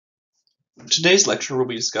Today's lecture will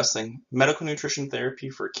be discussing medical nutrition therapy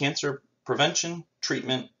for cancer prevention,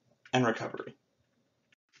 treatment, and recovery.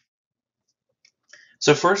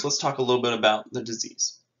 So first, let's talk a little bit about the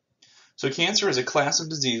disease. So cancer is a class of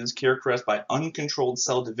diseases characterized by uncontrolled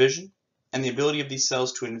cell division and the ability of these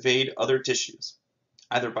cells to invade other tissues,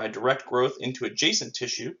 either by direct growth into adjacent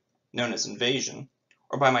tissue, known as invasion,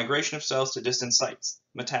 or by migration of cells to distant sites,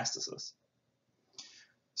 metastasis.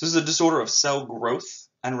 So this is a disorder of cell growth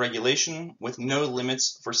and regulation with no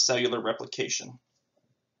limits for cellular replication.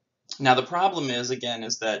 Now the problem is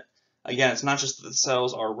that it's not just that the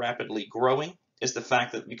cells are rapidly growing, it's the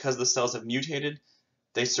fact that because the cells have mutated,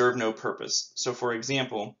 they serve no purpose. So for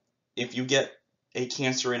example, if you get a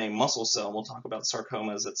cancer in a muscle cell, we'll talk about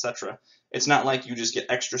sarcomas, etc., it's not like you just get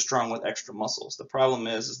extra strong with extra muscles. The problem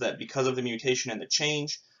is that because of the mutation and the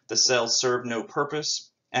change, the cells serve no purpose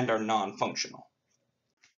and are non-functional.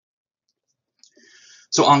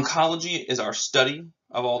 So oncology is our study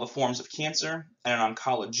of all the forms of cancer, and an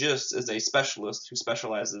oncologist is a specialist who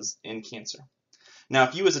specializes in cancer. Now,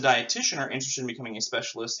 if you as a dietitian are interested in becoming a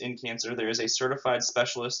specialist in cancer, there is a certified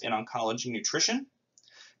specialist in oncology nutrition.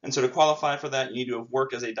 And so to qualify for that, you need to have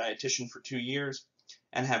worked as a dietitian for 2 years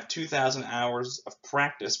and have 2,000 hours of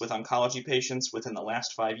practice with oncology patients within the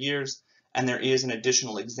last 5 years. And there is an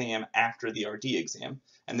additional exam after the RD exam.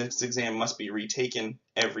 And this exam must be retaken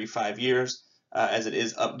every 5 years. As it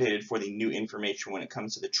is updated for the new information when it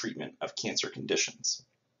comes to the treatment of cancer conditions.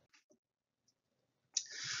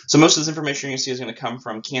 So most of this information you see is going to come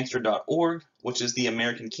from cancer.org, which is the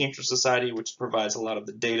American Cancer Society, which provides a lot of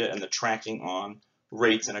the data and the tracking on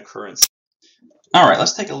rates and occurrence. All right,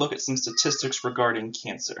 let's take a look at some statistics regarding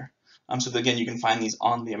cancer. So again, you can find these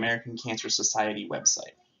on the American Cancer Society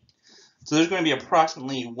website. So there's going to be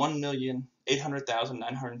approximately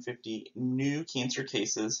 1,800,950 new cancer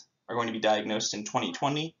cases are going to be diagnosed in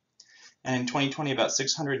 2020, and in 2020 about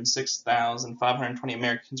 606,520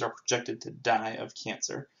 Americans are projected to die of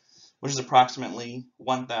cancer, which is approximately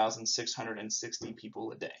 1,660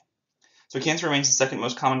 people a day. So cancer remains the second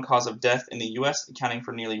most common cause of death in the US, accounting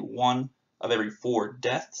for nearly 1 of every 4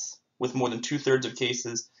 deaths, with more than 2/3 of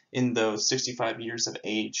cases in those 65 years of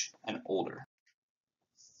age and older.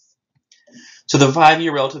 So the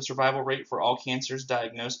 5-year relative survival rate for all cancers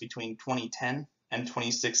diagnosed between 2010 and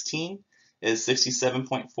 2016 is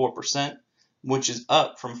 67.4%, which is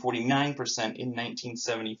up from 49% in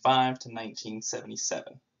 1975 to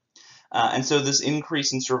 1977. And so this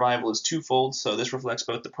increase in survival is twofold. So this reflects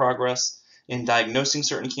both the progress in diagnosing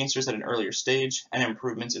certain cancers at an earlier stage and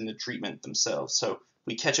improvements in the treatment themselves. So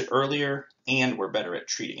we catch it earlier and we're better at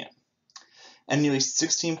treating it. And nearly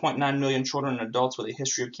 16.9 million children and adults with a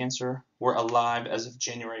history of cancer were alive as of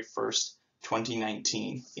January 1st,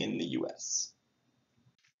 2019 in the US.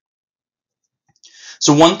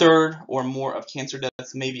 So 1/3 or more of cancer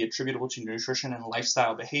deaths may be attributable to nutrition and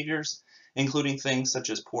lifestyle behaviors, including things such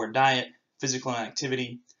as poor diet, physical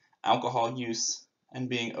inactivity, alcohol use, and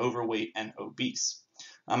being overweight and obese.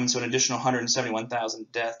 So an additional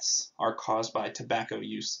 171,000 deaths are caused by tobacco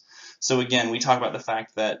use. So again, we talk about the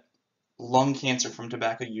fact that lung cancer from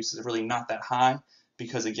tobacco use is really not that high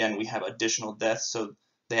because, again, we have additional deaths, so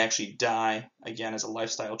they actually die, again, as a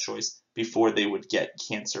lifestyle choice before they would get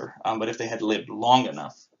cancer. But if they had lived long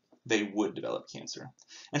enough, they would develop cancer.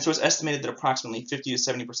 And so it's estimated that approximately 50 to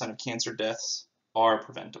 70% of cancer deaths are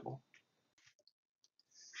preventable.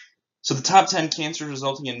 So the top 10 cancers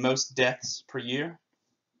resulting in most deaths per year.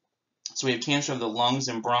 So we have cancer of the lungs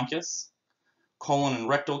and bronchus, colon and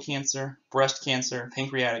rectal cancer, breast cancer,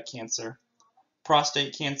 pancreatic cancer,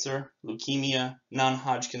 prostate cancer, leukemia,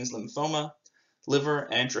 non-Hodgkin's lymphoma,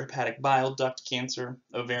 liver and intrahepatic bile duct cancer,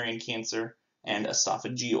 ovarian cancer, and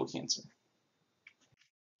esophageal cancer.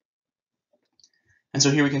 And so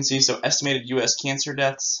here we can see estimated US cancer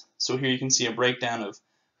deaths. So here you can see a breakdown of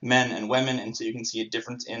men and women, and so you can see a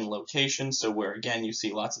difference in location. So where again you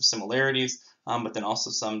see lots of similarities, but then also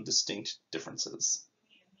some distinct differences.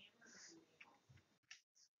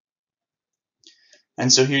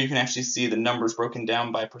 And so here you can actually see the numbers broken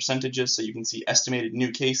down by percentages. So you can see estimated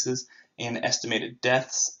new cases and estimated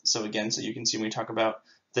deaths. So again, so you can see when we talk about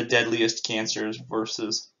the deadliest cancers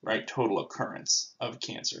versus total occurrence of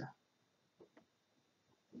cancer.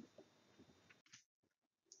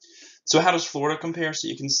 So how does Florida compare? So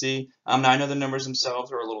you can see, now I know the numbers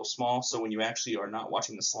themselves are a little small, so when you actually are not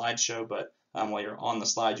watching the slideshow, but while you're on the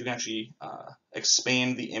slide, you can actually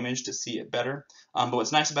expand the image to see it better. But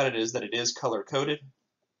what's nice about it is that it is color-coded.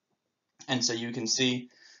 And so you can see,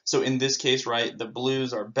 so in this case, the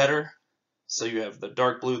blues are better. So you have the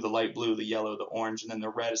dark blue, the light blue, the yellow, the orange, and then the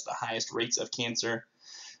red is the highest rates of cancer.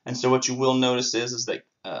 And so what you will notice is that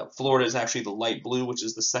Florida is actually the light blue, which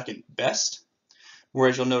is the second best.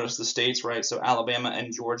 Whereas you'll notice the states, right, so Alabama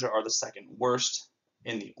and Georgia are the second worst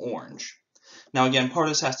in the orange. Now again, part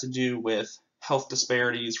of this has to do with health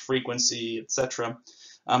disparities, frequency, etc.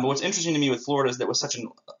 But what's interesting to me with Florida is that with such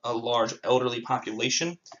a large elderly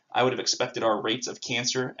population, I would have expected our rates of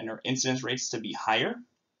cancer and our incidence rates to be higher.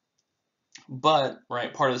 But,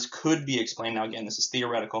 right, part of this could be explained, now again, this is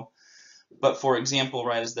theoretical, but for example,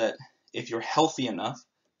 right, is that if you're healthy enough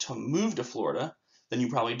to move to Florida, then you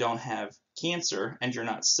probably don't have cancer and you're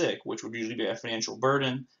not sick, which would usually be a financial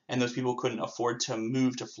burden, and those people couldn't afford to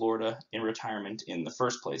move to Florida in retirement in the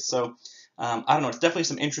first place. So I don't know, it's definitely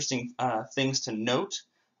some interesting things to note.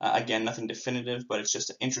 Again, nothing definitive, but it's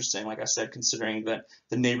just interesting, like I said, considering that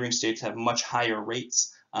the neighboring states have much higher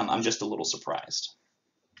rates. I'm just a little surprised.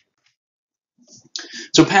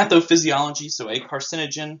 So pathophysiology, so a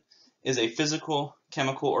carcinogen is a physical,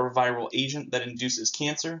 chemical, or viral agent that induces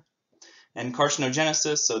cancer. And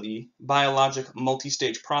carcinogenesis, so the biologic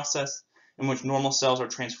multi-stage process in which normal cells are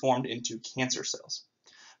transformed into cancer cells.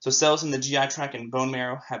 So cells in the GI tract and bone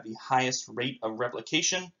marrow have the highest rate of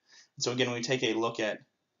replication. So again, when we take a look at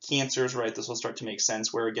cancers, right, this will start to make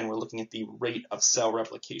sense, where again, we're looking at the rate of cell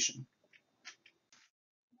replication.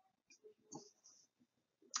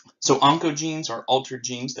 So oncogenes are altered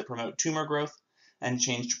genes that promote tumor growth and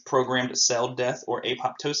change programmed cell death or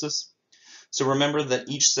apoptosis. So remember that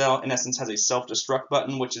each cell, in essence, has a self-destruct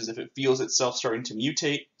button, which is if it feels itself starting to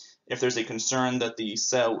mutate. If there's a concern that the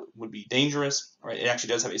cell would be dangerous, right, it actually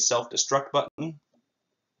does have a self-destruct button.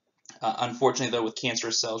 Unfortunately, though, with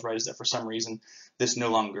cancerous cells, right, is that for some reason this no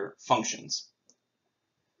longer functions.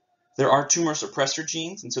 There are tumor suppressor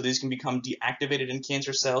genes, and so these can become deactivated in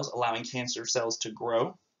cancer cells, allowing cancer cells to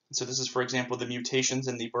grow. So this is, for example, the mutations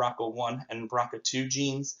in the BRCA1 and BRCA2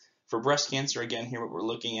 genes. For breast cancer, again, here what we're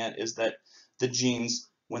looking at is that the genes,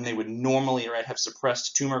 when they would normally, right, have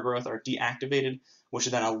suppressed tumor growth, are deactivated, which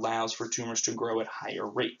then allows for tumors to grow at higher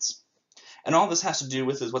rates. And all this has to do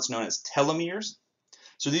with is what's known as telomeres.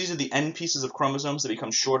 So these are the end pieces of chromosomes that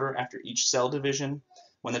become shorter after each cell division.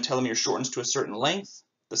 When the telomere shortens to a certain length,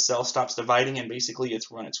 the cell stops dividing and basically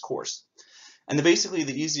it's run its course. And basically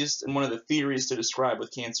the easiest and one of the theories to describe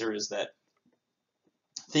with cancer is that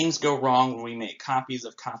things go wrong when we make copies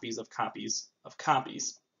of copies of copies of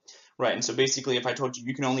copies. Right, and so basically if I told you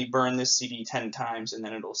you can only burn this CD 10 times and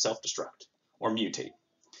then it'll self-destruct or mutate.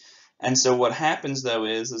 And so what happens though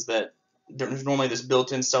is that there's normally this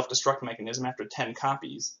built-in self-destruct mechanism after 10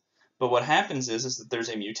 copies. But what happens is that there's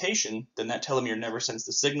a mutation, then that telomere never sends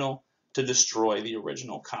the signal to destroy the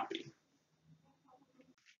original copy.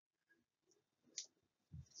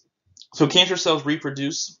 So cancer cells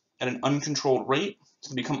reproduce at an uncontrolled rate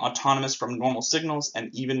to become autonomous from normal signals and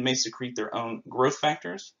even may secrete their own growth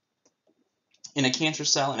factors. In a cancer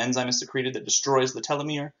cell, an enzyme is secreted that destroys the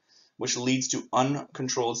telomere, which leads to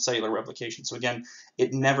uncontrolled cellular replication. So again,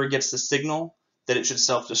 it never gets the signal that it should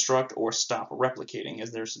self-destruct or stop replicating,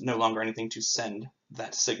 as there's no longer anything to send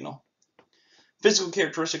that signal. Physical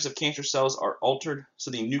characteristics of cancer cells are altered, so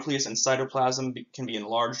the nucleus and cytoplasm can be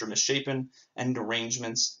enlarged or misshapen, and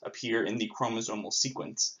derangements appear in the chromosomal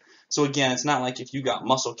sequence. So again, it's not like if you got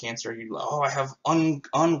muscle cancer, you'd like, oh, I have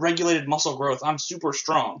unregulated muscle growth, I'm super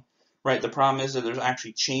strong. Right, the problem is that there's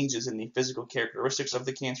actually changes in the physical characteristics of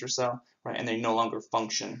the cancer cell, right, and they no longer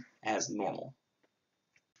function as normal.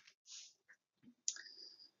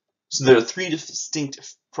 So there are three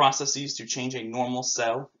distinct processes to change a normal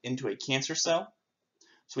cell into a cancer cell.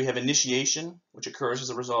 So we have initiation, which occurs as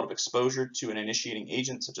a result of exposure to an initiating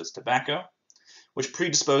agent such as tobacco, which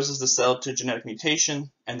predisposes the cell to genetic mutation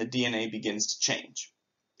and the DNA begins to change.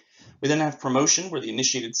 We then have promotion, where the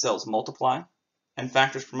initiated cells multiply, and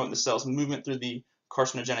factors promote the cell's movement through the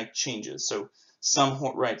carcinogenic changes. So some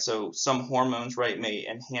hormones, right, may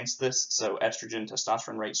enhance this. So estrogen,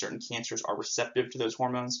 testosterone, right, certain cancers are receptive to those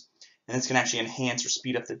hormones, and this can actually enhance or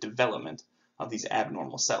speed up the development of these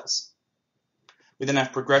abnormal cells. We then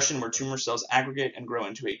have progression, where tumor cells aggregate and grow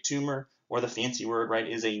into a tumor, or the fancy word, right,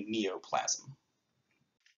 is a neoplasm.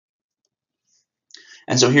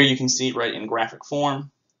 And so here you can see, right, in graphic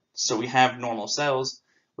form, so we have normal cells.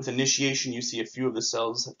 With initiation, you see a few of the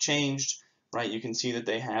cells have changed, right? You can see that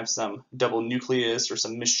they have some double nucleus or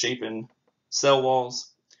some misshapen cell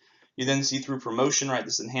walls. You then see through promotion, right,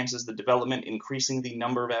 this enhances the development, increasing the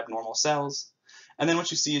number of abnormal cells. And then what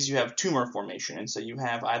you see is you have tumor formation, and so you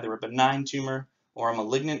have either a benign tumor or a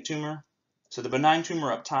malignant tumor. So the benign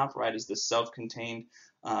tumor up top, right, is this self-contained,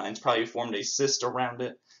 and it's probably formed a cyst around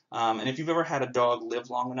it. And if you've ever had a dog live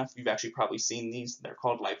long enough, you've actually probably seen these. They're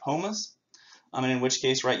called lipomas. And in which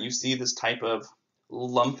case, right, you see this type of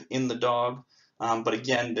lump in the dog. But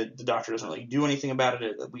again, the doctor doesn't really do anything about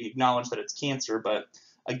it. We acknowledge that it's cancer, but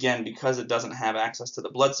again, because it doesn't have access to the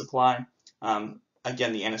blood supply,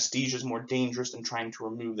 again, the anesthesia is more dangerous than trying to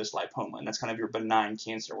remove this lipoma, and that's kind of your benign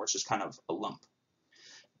cancer, where it's just kind of a lump.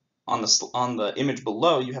 On the image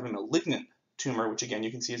below, you have a malignant tumor, which again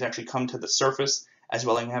you can see has actually come to the surface, as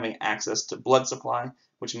well as having access to blood supply,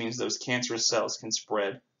 which means those cancerous cells can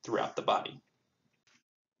spread throughout the body.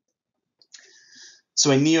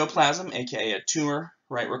 So a neoplasm, aka a tumor,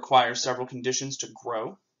 right, requires several conditions to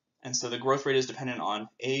grow, and so the growth rate is dependent on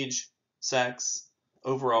age, sex,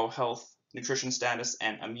 overall health, nutrition status,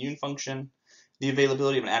 and immune function. The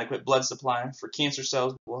availability of an adequate blood supply for cancer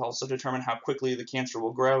cells will also determine how quickly the cancer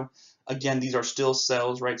will grow. Again, these are still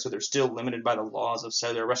cells, right? So they're still limited by the laws of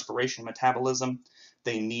cellular respiration and metabolism.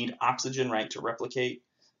 They need oxygen, right, to replicate.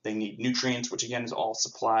 They need nutrients, which again is all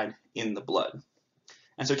supplied in the blood.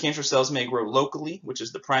 And so cancer cells may grow locally, which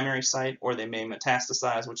is the primary site, or they may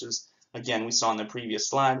metastasize, which is, again, we saw in the previous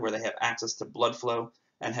slide, where they have access to blood flow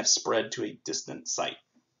and have spread to a distant site.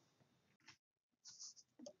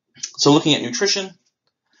 So looking at nutrition,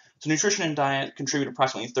 so nutrition and diet contribute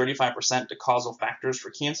approximately 35% to causal factors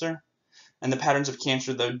for cancer, and the patterns of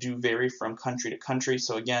cancer, though, do vary from country to country.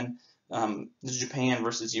 So again, Japan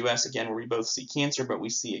versus US, again, where we both see cancer, but we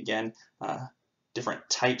see, again, different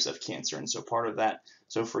types of cancer, and so part of that,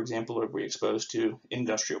 so for example, if we're exposed to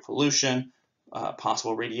industrial pollution,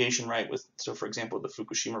 possible radiation, right, so for example, the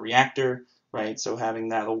Fukushima reactor, right, so having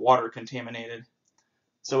that, the water contaminated.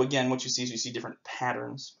 So again, what you see is you see different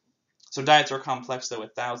patterns. So diets are complex, though,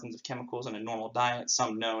 with thousands of chemicals in a normal diet,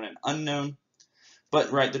 some known and unknown.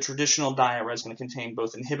 But right, the traditional diet is going to contain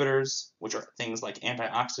both inhibitors, which are things like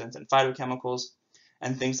antioxidants and phytochemicals,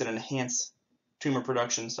 and things that enhance tumor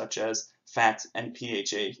production, such as fats and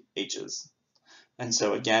PHAs. And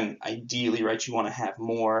so again, ideally, right, you want to have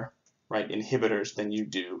more, right, inhibitors than you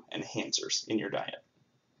do enhancers in your diet.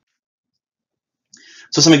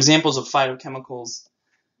 So some examples of phytochemicals.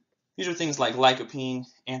 These are things like lycopene,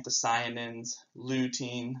 anthocyanins,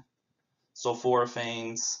 lutein,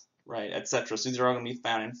 sulforaphanes, right, etc. So these are all going to be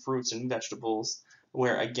found in fruits and vegetables,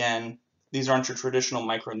 where again, these aren't your traditional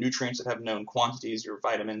micronutrients that have known quantities, your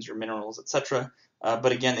vitamins, your minerals, etc.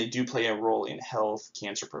 But again, they do play a role in health,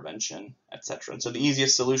 cancer prevention, etc. And so the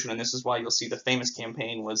easiest solution, and this is why you'll see the famous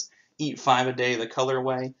campaign, was eat 5 a day the color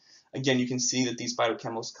way. Again, you can see that these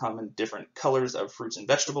phytochemicals come in different colors of fruits and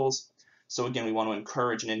vegetables. So again, we want to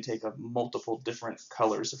encourage an intake of multiple different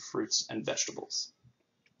colors of fruits and vegetables.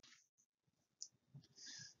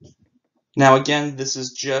 Now again, this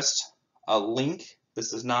is just a link.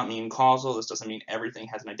 This does not mean causal. This doesn't mean everything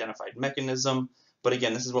has an identified mechanism. But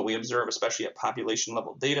again, this is what we observe, especially at population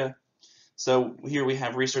level data. So here we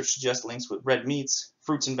have research suggests links with red meats,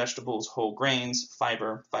 fruits and vegetables, whole grains,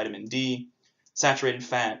 fiber, vitamin D, saturated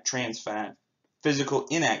fat, trans fat, physical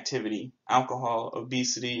inactivity, alcohol,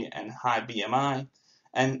 obesity, and high BMI,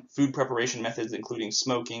 and food preparation methods including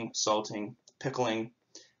smoking, salting, pickling,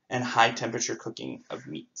 and high temperature cooking of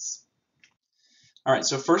meats. All right,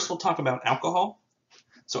 so first we'll talk about alcohol.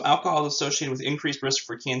 So alcohol is associated with increased risk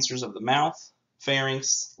for cancers of the mouth,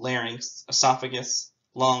 pharynx, larynx, esophagus,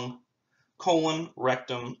 lung, colon,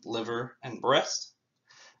 rectum, liver, and breast.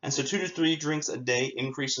 And so 2 to 3 drinks a day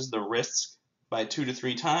increases the risk by 2 to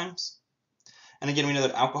 3 times. And again, we know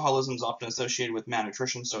that alcoholism is often associated with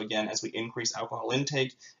malnutrition. So again, as we increase alcohol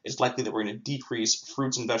intake, it's likely that we're going to decrease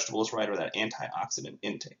fruits and vegetables, right, or that antioxidant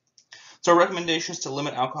intake. So our recommendation is to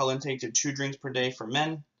limit alcohol intake to 2 drinks per day for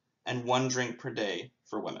men and 1 drink per day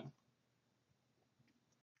for women.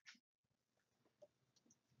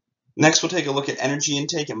 Next, we'll take a look at energy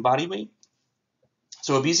intake and body weight.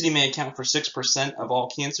 So obesity may account for 6% of all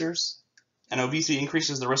cancers, and obesity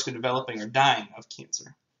increases the risk of developing or dying of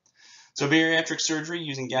cancer. So bariatric surgery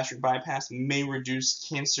using gastric bypass may reduce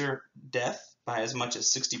cancer death by as much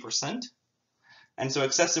as 60%. And so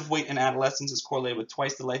excessive weight in adolescence is correlated with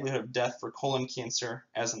twice the likelihood of death for colon cancer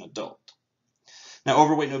as an adult. Now,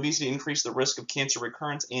 overweight and obesity increase the risk of cancer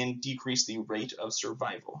recurrence and decrease the rate of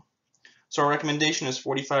survival. So our recommendation is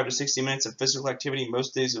 45 to 60 minutes of physical activity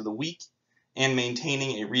most days of the week and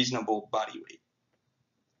maintaining a reasonable body weight.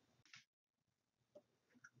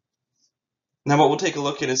 Now what we'll take a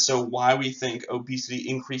look at is why we think obesity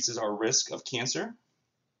increases our risk of cancer.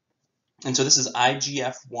 And so this is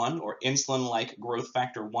IGF-1, or insulin-like growth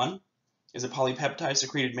factor 1, is a polypeptide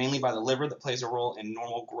secreted mainly by the liver that plays a role in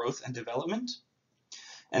normal growth and development.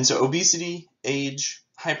 And so obesity, age,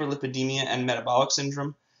 hyperlipidemia, and metabolic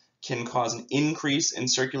syndrome can cause an increase in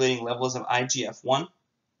circulating levels of IGF-1.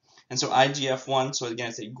 And so IGF-1, so again,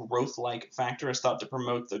 it's a growth-like factor, is thought to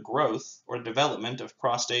promote the growth or development of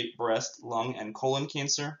prostate, breast, lung, and colon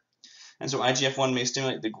cancer. And so IGF-1 may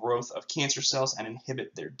stimulate the growth of cancer cells and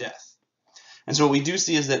inhibit their death. And so what we do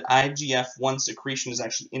see is that IGF-1 secretion is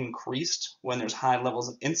actually increased when there's high levels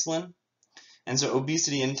of insulin. And so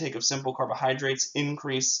obesity intake of simple carbohydrates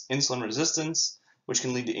increase insulin resistance, which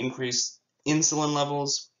can lead to increased insulin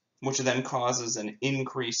levels, which then causes an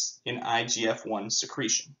increase in IGF-1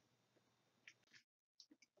 secretion.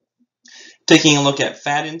 Taking a look at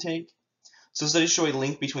fat intake. So studies show a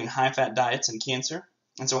link between high-fat diets and cancer.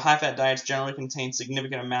 And so high-fat diets generally contain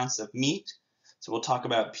significant amounts of meat. So we'll talk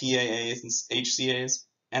about PAAs and HCAs,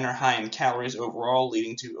 and are high in calories overall,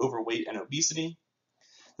 leading to overweight and obesity.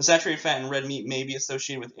 The saturated fat in red meat may be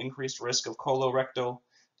associated with increased risk of colorectal,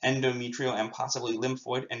 endometrial, and possibly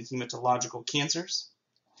lymphoid and hematological cancers.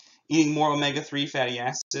 Eating more omega-3 fatty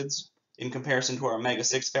acids in comparison to our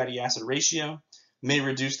omega-6 fatty acid ratio may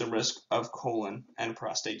reduce the risk of colon and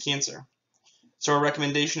prostate cancer. So our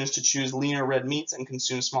recommendation is to choose leaner red meats and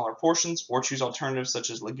consume smaller portions, or choose alternatives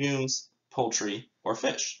such as legumes, poultry, or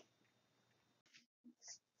fish.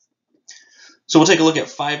 So we'll take a look at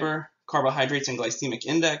fiber, carbohydrates, and glycemic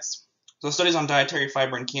index. So studies on dietary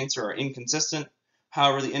fiber and cancer are inconsistent.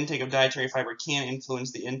 However, the intake of dietary fiber can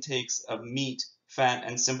influence the intakes of meat, fat,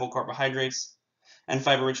 and simple carbohydrates. And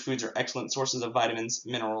fiber-rich foods are excellent sources of vitamins,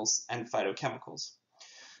 minerals, and phytochemicals.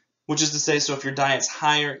 Which is to say, so if your diet's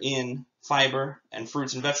higher in fiber and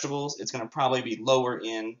fruits and vegetables, it's going to probably be lower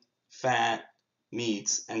in fat,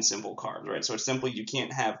 meats, and simple carbs, right? So it's simply you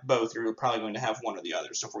can't have both. You're probably going to have one or the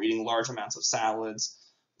other. So if we're eating large amounts of salads,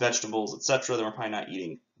 vegetables, etc., then we're probably not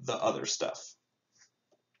eating the other stuff.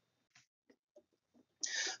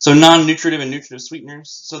 So non-nutritive and nutritive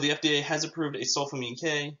sweeteners. So the FDA has approved a sulfamine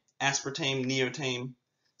K, aspartame, neotame,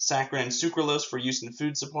 saccharin, and sucralose for use in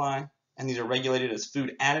food supply, and these are regulated as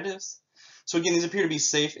food additives. So again, these appear to be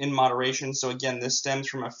safe in moderation. So again, this stems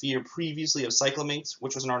from a fear previously of cyclamates,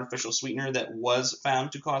 which was an artificial sweetener that was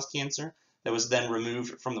found to cause cancer, that was then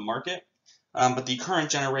removed from the market. But the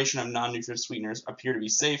current generation of non-nutritive sweeteners appear to be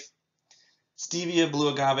safe. Stevia, blue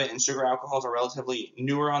agave, and sugar alcohols are relatively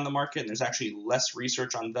newer on the market, and there's actually less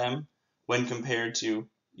research on them when compared to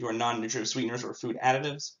your non-nutritive sweeteners or food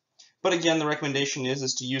additives. But again, the recommendation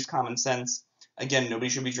is to use common sense. Again, nobody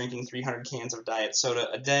should be drinking 300 cans of diet soda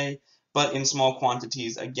a day, but in small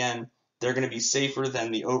quantities. Again, they're going to be safer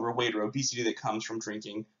than the overweight or obesity that comes from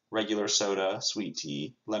drinking regular soda, sweet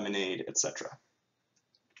tea, lemonade, etc.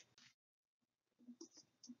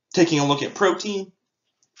 Taking a look at protein.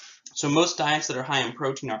 So most diets that are high in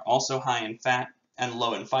protein are also high in fat and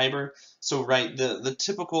low in fiber. So right, the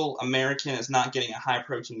typical American is not getting a high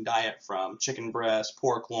protein diet from chicken breast,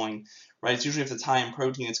 pork loin, right? It's usually if it's high in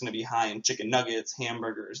protein, it's going to be high in chicken nuggets,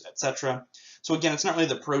 hamburgers, etc. So again, it's not really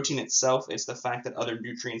the protein itself, it's the fact that other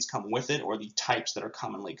nutrients come with it or the types that are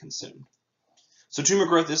commonly consumed. So tumor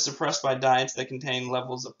growth is suppressed by diets that contain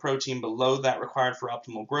levels of protein below that required for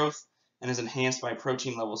optimal growth and is enhanced by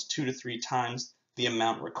protein levels 2 to 3 times the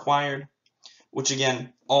amount required, which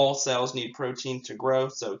again, all cells need protein to grow.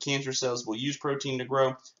 So cancer cells will use protein to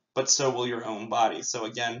grow, but so will your own body. So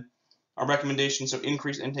again, our recommendation, so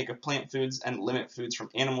increase intake of plant foods and limit foods from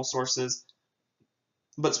animal sources.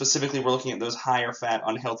 But specifically, we're looking at those higher fat,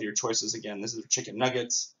 unhealthier choices. Again, this is chicken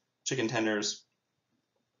nuggets, chicken tenders,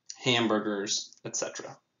 hamburgers,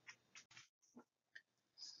 etc.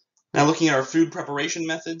 Now looking at our food preparation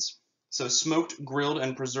methods. So smoked, grilled,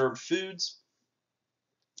 and preserved foods.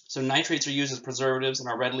 So nitrates are used as preservatives and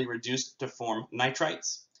are readily reduced to form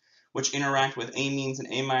nitrites, which interact with amines and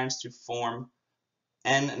amines to form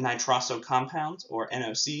N-nitroso compounds, or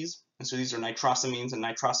NOCs. And so these are nitrosamines and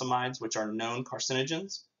nitrosamides, which are known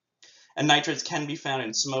carcinogens. And nitrates can be found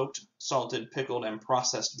in smoked, salted, pickled, and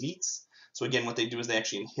processed meats. So again, what they do is they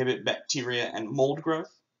actually inhibit bacteria and mold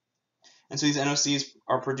growth. And so these NOCs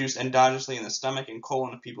are produced endogenously in the stomach and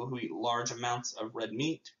colon of people who eat large amounts of red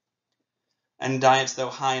meat. And diets, though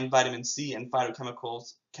high in vitamin C and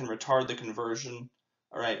phytochemicals, can retard the conversion,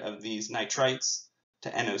 of these nitrites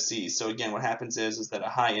to NOCs. So again, what happens is that a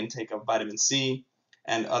high intake of vitamin C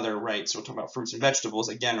and other, so we're talking about fruits and vegetables,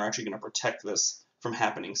 again, are actually going to protect this from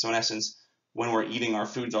happening. So in essence, when we're eating our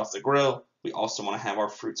foods off the grill, we also want to have our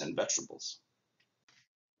fruits and vegetables.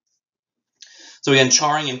 So again,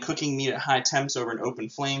 charring and cooking meat at high temps over an open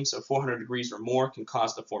flame, so 400 degrees or more, can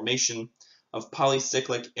cause the formation of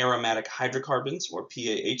polycyclic aromatic hydrocarbons, or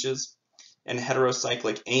PAHs, and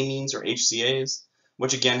heterocyclic amines, or HCAs,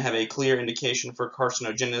 which again have a clear indication for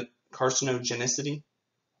carcinogenicity.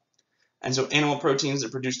 And so animal proteins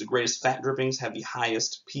that produce the greatest fat drippings have the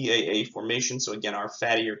highest PAA formation, so again, our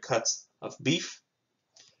fattier cuts of beef.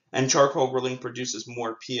 And charcoal grilling produces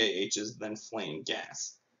more PAHs than flame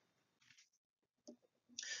gas.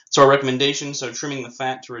 So our recommendation, so trimming the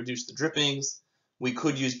fat to reduce the drippings. We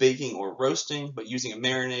could use baking or roasting, but using a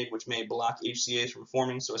marinade, which may block HCAs from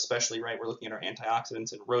forming, so especially, right, we're looking at our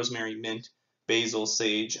antioxidants in rosemary, mint, basil,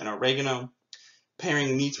 sage, and oregano.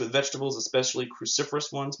 Pairing meats with vegetables, especially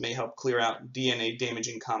cruciferous ones, may help clear out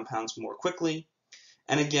DNA-damaging compounds more quickly.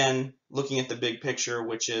 And again, looking at the big picture,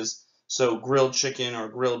 which is, so grilled chicken or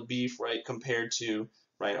grilled beef, right, compared to,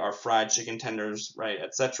 right, our fried chicken tenders, right,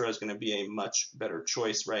 etc., is going to be a much better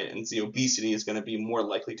choice, right, and the obesity is going to be more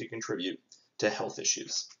likely to contribute to health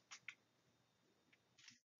issues.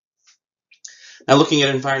 Now looking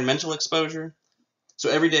at environmental exposure,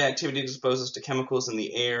 so everyday activity exposes us to chemicals in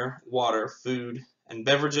the air, water, food, and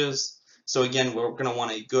beverages. So again, we're going to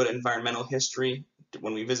want a good environmental history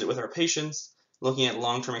when we visit with our patients, looking at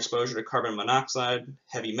long-term exposure to carbon monoxide,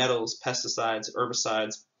 heavy metals, pesticides,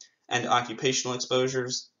 herbicides, and occupational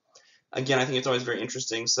exposures. Again, I think it's always very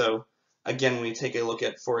interesting. So again, when we take a look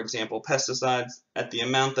at, for example, pesticides, at the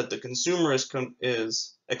amount that the consumer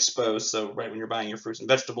is exposed, so right when you're buying your fruits and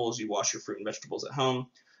vegetables, you wash your fruit and vegetables at home,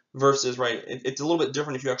 versus, right, it's a little bit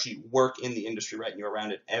different if you actually work in the industry, right, and you're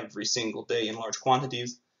around it every single day in large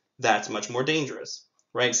quantities. That's much more dangerous,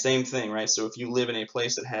 right? Same thing, right? So if you live in a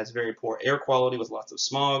place that has very poor air quality with lots of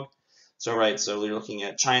smog, so right, so you're looking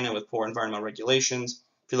at China with poor environmental regulations.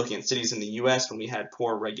 If you're looking at cities in the US when we had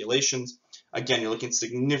poor regulations, again, you're looking at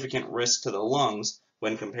significant risk to the lungs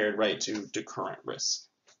when compared, right, to current risk.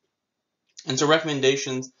 And so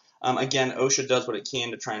recommendations, again, OSHA does what it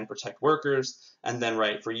can to try and protect workers, and then,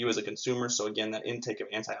 right, for you as a consumer, so again, that intake of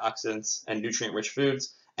antioxidants and nutrient-rich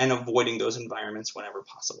foods, and avoiding those environments whenever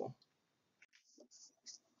possible.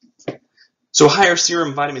 So higher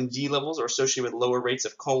serum vitamin D levels are associated with lower rates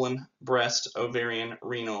of colon, breast, ovarian,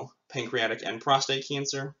 renal, pancreatic, and prostate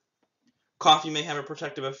cancer. Coffee may have a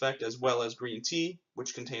protective effect, as well as green tea,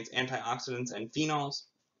 which contains antioxidants and phenols.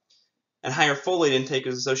 And higher folate intake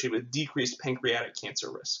is associated with decreased pancreatic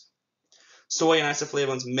cancer risk. Soy and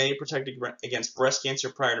isoflavones may protect against breast cancer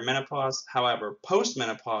prior to menopause. However,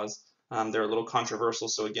 post-menopause, they're a little controversial.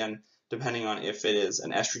 So again, depending on if it is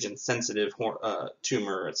an estrogen-sensitive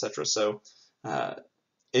tumor, etc. So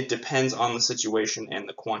it depends on the situation and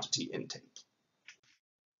the quantity intake.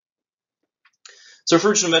 So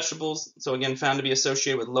fruits and vegetables, so again, found to be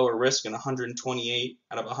associated with lower risk in 128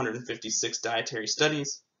 out of 156 dietary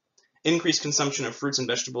studies. Increased consumption of fruits and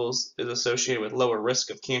vegetables is associated with lower risk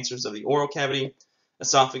of cancers of the oral cavity,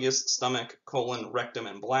 esophagus, stomach, colon, rectum,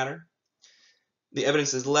 and bladder. The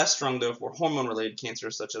evidence is less strong, though, for hormone-related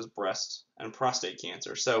cancers such as breast and prostate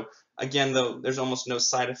cancer. So again, though, there's almost no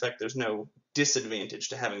side effect, there's no disadvantage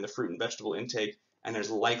to having the fruit and vegetable intake, and there's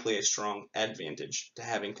likely a strong advantage to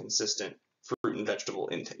having consistent fruit and vegetable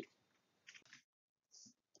intake.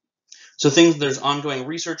 So things there's ongoing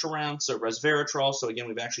research around, so resveratrol, so again,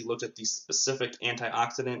 we've actually looked at the specific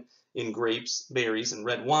antioxidant in grapes, berries, and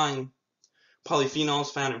red wine.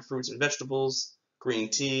 Polyphenols found in fruits and vegetables, green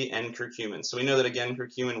tea, and curcumin. So we know that, again,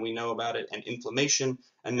 curcumin, we know about it and inflammation,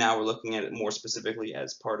 and now we're looking at it more specifically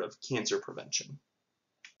as part of cancer prevention.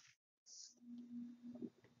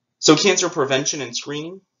 So cancer prevention and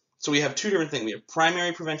screening. So we have two different things. We have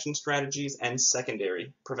primary prevention strategies and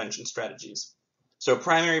secondary prevention strategies. So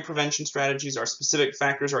primary prevention strategies are specific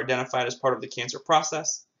factors are identified as part of the cancer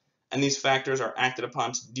process, and these factors are acted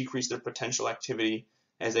upon to decrease their potential activity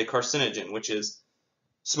as a carcinogen, which is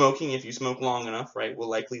smoking. If you smoke long enough, right,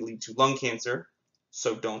 will likely lead to lung cancer,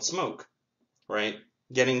 so don't smoke, right?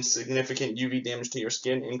 Getting significant UV damage to your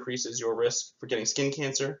skin increases your risk for getting skin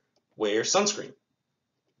cancer. Wear sunscreen.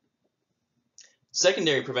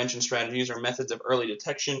 Secondary prevention strategies are methods of early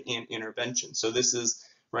detection and intervention. So this is,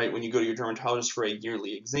 right, when you go to your dermatologist for a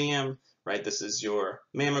yearly exam, right, this is your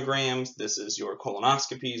mammograms, this is your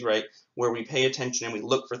colonoscopies, right, where we pay attention and we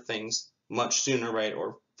look for things much sooner, right,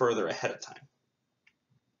 or further ahead of time.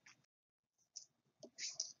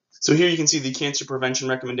 So here you can see the cancer prevention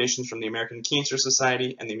recommendations from the American Cancer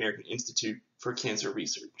Society and the American Institute for Cancer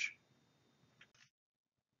Research.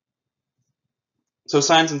 So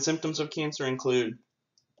signs and symptoms of cancer include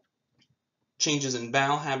changes in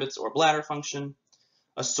bowel habits or bladder function,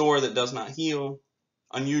 a sore that does not heal,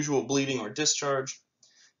 unusual bleeding or discharge,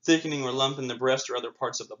 thickening or lump in the breast or other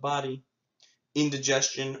parts of the body,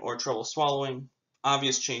 indigestion or trouble swallowing,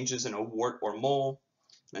 obvious changes in a wart or mole,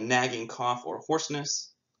 a nagging cough or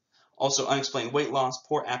hoarseness, also unexplained weight loss,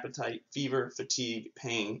 poor appetite, fever, fatigue,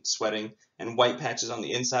 pain, sweating, and white patches on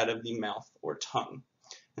the inside of the mouth or tongue.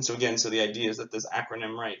 And so again, so the idea is that this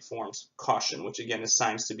acronym, right, forms caution, which again is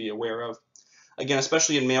signs to be aware of. Again,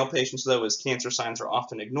 especially in male patients, though, as cancer signs are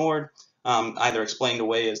often ignored, either explained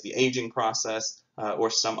away as the aging process or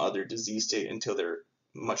some other disease state until they're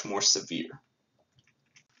much more severe.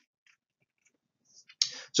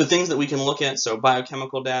 So things that we can look at, so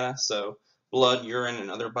biochemical data, so blood, urine, and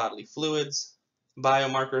other bodily fluids.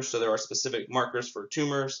 Biomarkers, so there are specific markers for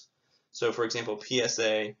tumors. So for example,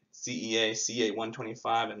 PSA, CEA,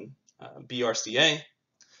 CA125, and BRCA.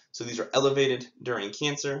 So these are elevated during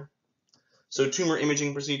cancer. So tumor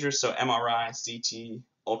imaging procedures, so MRI, CT,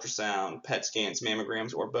 ultrasound, PET scans,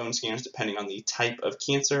 mammograms, or bone scans, depending on the type of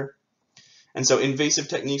cancer. And so invasive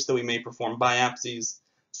techniques that we may perform biopsies,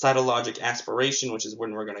 cytologic aspiration, which is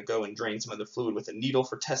when we're going to go and drain some of the fluid with a needle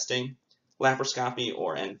for testing, laparoscopy,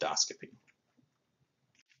 or endoscopy.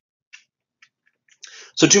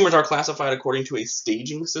 So tumors are classified according to a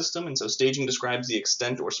staging system, and so staging describes the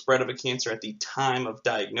extent or spread of a cancer at the time of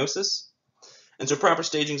diagnosis. And so proper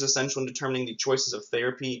staging is essential in determining the choices of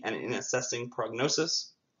therapy and in assessing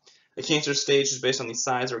prognosis. A cancer stage is based on the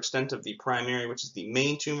size or extent of the primary, which is the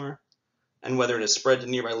main tumor, and whether it is spread to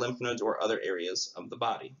nearby lymph nodes or other areas of the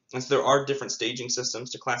body. And so there are different staging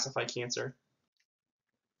systems to classify cancer.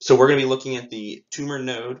 So we're going to be looking at the tumor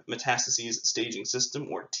node metastases staging system,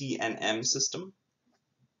 or TNM system.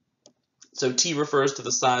 So T refers to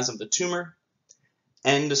the size of the tumor.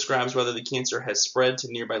 N describes whether the cancer has spread to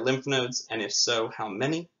nearby lymph nodes, and if so, how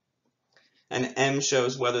many. And M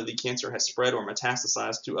shows whether the cancer has spread or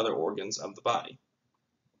metastasized to other organs of the body.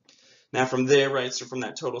 Now from there, right, so from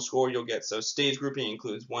that total score you'll get, so stage grouping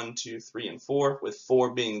includes 1, 2, 3, and 4, with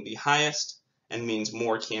 4 being the highest and means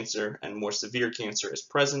more cancer and more severe cancer is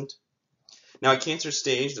present. Now a cancer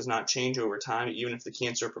stage does not change over time even if the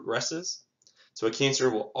cancer progresses. So a cancer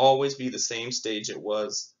will always be the same stage it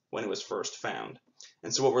was when it was first found.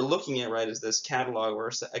 And so what we're looking at, right, is this catalog where,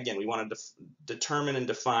 again, we want to determine and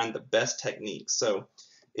define the best techniques. So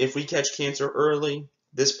if we catch cancer early,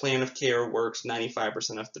 this plan of care works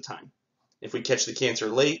 95% of the time. If we catch the cancer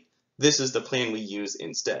late, this is the plan we use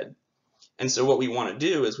instead. And so what we want to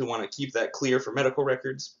do is we want to keep that clear for medical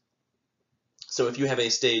records. So if you have a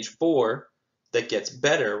stage 4 that gets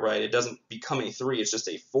better, right, it doesn't become a 3, it's just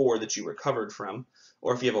a 4 that you recovered from.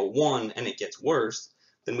 Or if you have a 1 and it gets worse,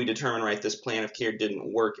 then we determine, right, this plan of care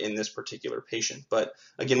didn't work in this particular patient. But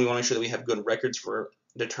again, we want to make sure that we have good records for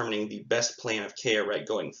determining the best plan of care, right,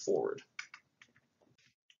 going forward.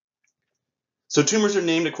 So tumors are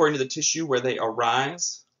named according to the tissue where they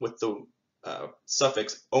arise with the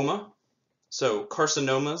suffix -oma. So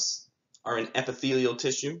carcinomas are in epithelial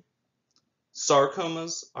tissue.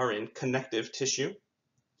 Sarcomas are in connective tissue.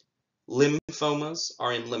 Lymphomas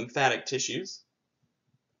are in lymphatic tissues.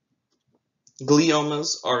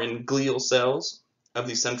 Gliomas are in glial cells of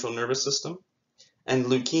the central nervous system. And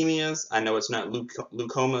leukemias, I know it's not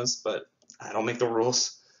leukomas, but I don't make the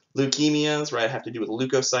rules. Leukemias, right, have to do with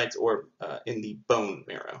leukocytes or in the bone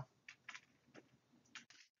marrow.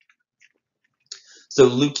 So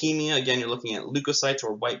leukemia, again, you're looking at leukocytes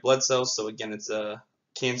or white blood cells. So again, it's a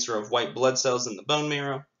cancer of white blood cells in the bone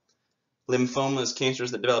marrow. Lymphoma is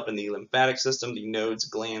cancers that develop in the lymphatic system, the nodes,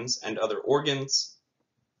 glands, and other organs.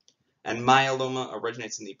 And myeloma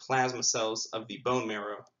originates in the plasma cells of the bone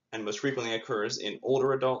marrow and most frequently occurs in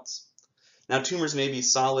older adults. Now, tumors may be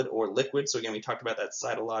solid or liquid. So again, we talked about that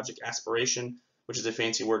cytologic aspiration, which is a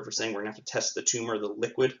fancy word for saying we're going to have to test the tumor, the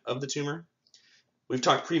liquid of the tumor. We've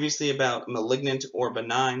talked previously about malignant or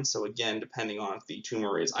benign. So again, depending on if the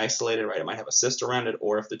tumor is isolated, right, it might have a cyst around it,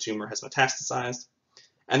 or if the tumor has metastasized.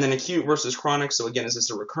 And then acute versus chronic. So again, is this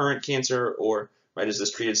a recurrent cancer, or, right, is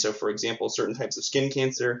this treated? So for example, certain types of skin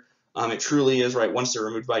cancer, it truly is, right, once they're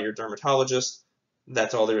removed by your dermatologist,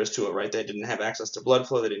 that's all there is to it, right? They didn't have access to blood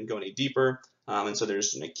flow, they didn't go any deeper, and so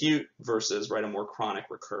there's an acute versus, right, a more chronic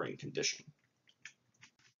recurring condition.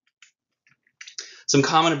 Some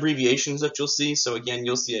common abbreviations that you'll see. So again,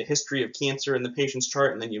 you'll see a history of cancer in the patient's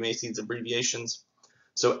chart, and then you may see these abbreviations.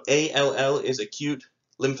 So ALL is acute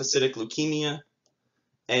lymphocytic leukemia.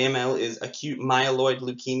 AML is acute myeloid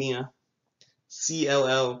leukemia.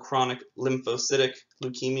 CLL, chronic lymphocytic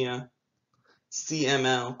leukemia.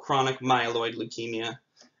 CML, chronic myeloid leukemia.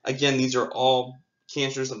 Again, these are all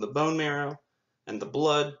cancers of the bone marrow and the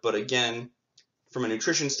blood, but again, from a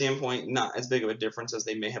nutrition standpoint, not as big of a difference as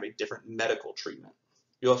they may have a different medical treatment.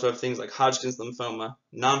 You also have things like Hodgkin's lymphoma,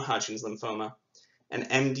 non-Hodgkin's lymphoma, and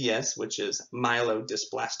MDS, which is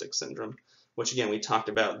myelodysplastic syndrome, which again, we talked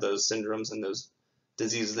about those syndromes and those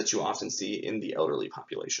diseases that you often see in the elderly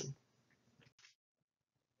population.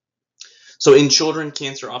 So in children,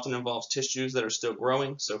 cancer often involves tissues that are still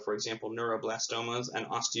growing. So for example, neuroblastomas and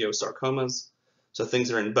osteosarcomas. So things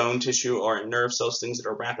that are in bone tissue or in nerve cells, things that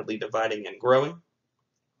are rapidly dividing and growing.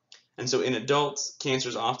 And so in adults,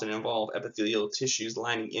 cancers often involve epithelial tissues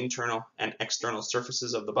lining internal and external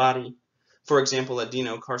surfaces of the body. For example,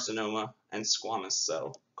 adenocarcinoma and squamous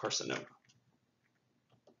cell carcinoma.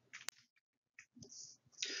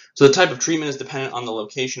 So the type of treatment is dependent on the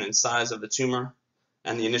location and size of the tumor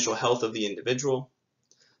and the initial health of the individual.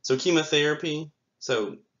 So chemotherapy,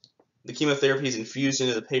 the chemotherapy is infused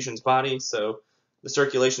into the patient's body, so the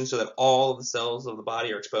circulation so that all of the cells of the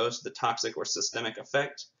body are exposed to the toxic or systemic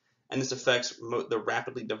effect, and this affects the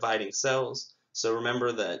rapidly dividing cells. So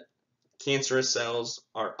remember that cancerous cells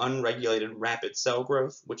are unregulated rapid cell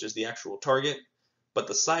growth, which is the actual target, but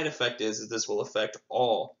the side effect is this will affect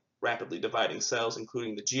all rapidly dividing cells,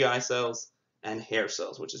 including the GI cells and hair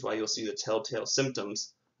cells, which is why you'll see the telltale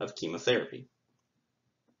symptoms of chemotherapy.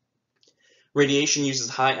 Radiation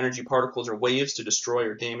uses high energy particles or waves to destroy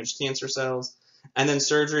or damage cancer cells. And then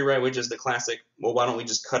surgery, right, which is the classic, well, why don't we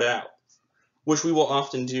just cut it out? Which we will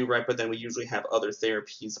often do, right, but then we usually have other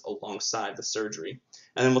therapies alongside the surgery.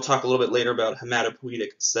 And then we'll talk a little bit later about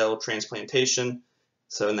hematopoietic cell transplantation.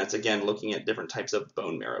 And that's again looking at different types of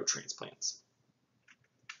bone marrow transplants.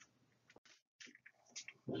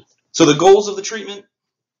 So the goals of the treatment,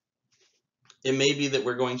 it may be that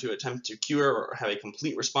we're going to attempt to cure or have a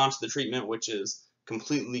complete response to the treatment, which is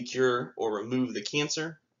completely cure or remove the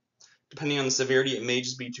cancer. Depending on the severity, it may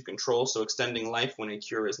just be to control, so extending life when a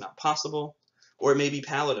cure is not possible. Or it may be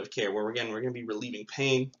palliative care, where again, we're going to be relieving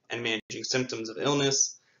pain and managing symptoms of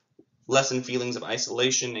illness, lessen feelings of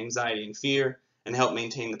isolation, anxiety, and fear, and help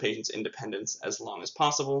maintain the patient's independence as long as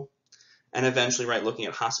possible. And eventually, right, looking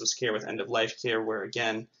at hospice care with end-of-life care, where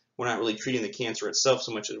again, we're not really treating the cancer itself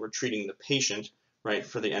so much as we're treating the patient, right,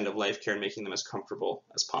 for the end-of-life care and making them as comfortable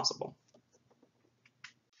as possible.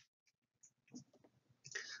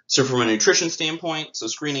 So from a nutrition standpoint, so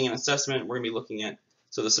screening and assessment, we're going to be looking at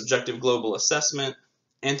the subjective global assessment,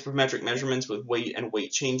 anthropometric measurements with weight and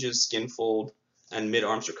weight changes, skin fold, and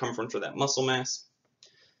mid-arm circumference or that muscle mass.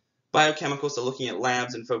 Biochemicals, so looking at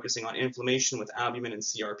labs and focusing on inflammation with albumin and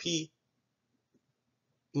CRP.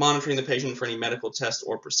 Monitoring the patient for any medical tests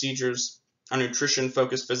or procedures. A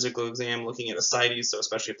nutrition-focused physical exam, looking at ascites, so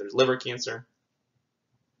especially if there's liver cancer.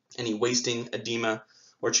 Any wasting, edema,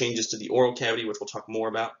 or changes to the oral cavity, which we'll talk more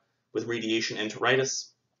about with radiation enteritis.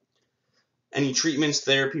 Any treatments,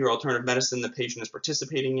 therapy, or alternative medicine the patient is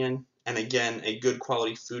participating in. And again, a good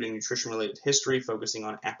quality food and nutrition-related history, focusing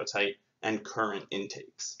on appetite and current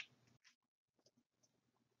intakes.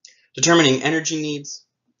 Determining energy needs.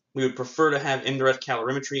 We would prefer to have indirect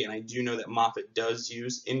calorimetry, and I do know that Moffitt does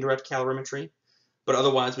use indirect calorimetry, but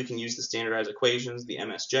otherwise we can use the standardized equations, the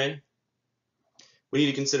MSJ. We need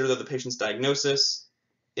to consider the patient's diagnosis.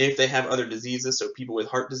 If they have other diseases, so people with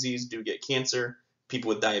heart disease do get cancer, people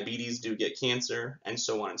with diabetes do get cancer, and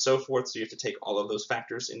so on and so forth, so you have to take all of those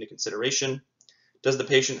factors into consideration. Does the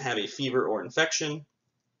patient have a fever or infection?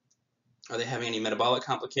 Are they having any metabolic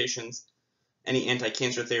complications? Any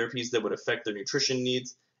anti-cancer therapies that would affect their nutrition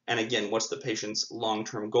needs? And again, what's the patient's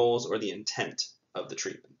long-term goals or the intent of the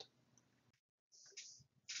treatment?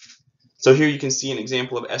 So here you can see an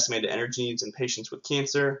example of estimated energy needs in patients with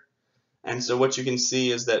cancer. And so what you can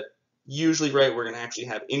see is that usually, right, we're going to actually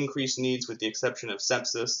have increased needs with the exception of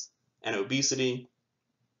sepsis and obesity,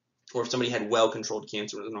 or if somebody had well-controlled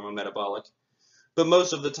cancer with a normal metabolic. But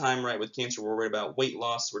most of the time, right, with cancer, we're worried about weight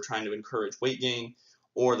loss. We're trying to encourage weight gain,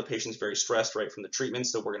 or the patient's very stressed, right, from the treatment,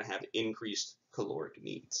 so we're going to have increased caloric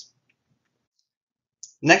needs.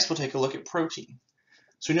 Next, we'll take a look at protein.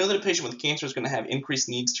 So we know that a patient with cancer is going to have increased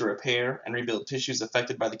needs to repair and rebuild tissues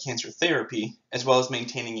affected by the cancer therapy, as well as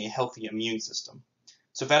maintaining a healthy immune system.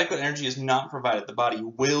 So if adequate energy is not provided, the body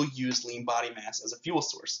will use lean body mass as a fuel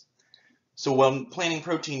source. So when planning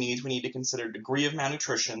protein needs, we need to consider degree of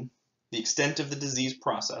malnutrition, the extent of the disease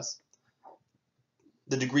process,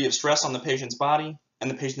 the degree of stress on the patient's body, and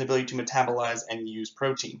the patient's ability to metabolize and use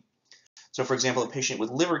protein. So for example, a patient with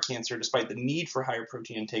liver cancer, despite the need for higher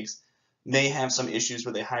protein intakes, may have some issues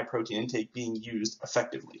with a high protein intake being used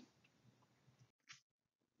effectively.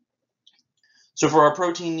 So for our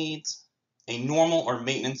protein needs, a normal or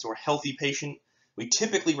maintenance or healthy patient, we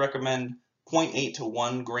typically recommend 0.8 to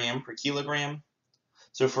 1 gram per kilogram.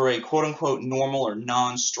 So for a quote-unquote normal or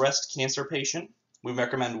non-stressed cancer patient, we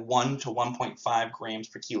recommend 1 to 1.5 grams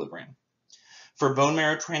per kilogram. For bone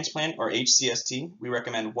marrow transplant, or HCST, we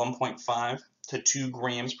recommend 1.5 to 2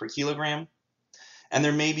 grams per kilogram. And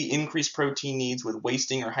there may be increased protein needs with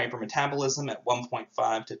wasting or hypermetabolism at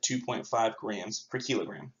 1.5 to 2.5 grams per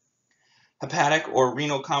kilogram. Hepatic or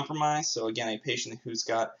renal compromise, so again, a patient who's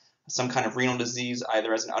got some kind of renal disease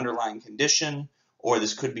either as an underlying condition, or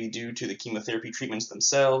this could be due to the chemotherapy treatments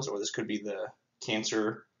themselves, or this could be the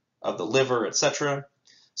cancer of the liver, etc.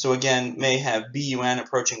 So again, may have BUN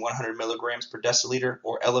approaching 100 milligrams per deciliter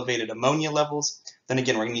or elevated ammonia levels. Then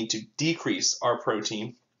again, we're going to need to decrease our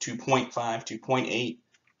protein to 0.5 to 0.8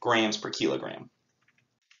 grams per kilogram.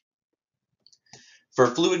 For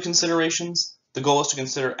fluid considerations, the goal is to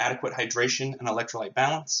consider adequate hydration and electrolyte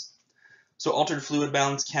balance. So altered fluid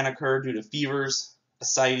balance can occur due to fevers,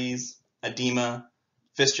 ascites, edema,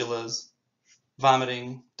 fistulas,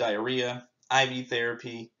 vomiting, diarrhea, IV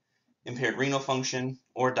therapy, impaired renal function,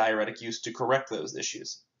 or diuretic use to correct those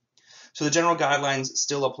issues. So the general guidelines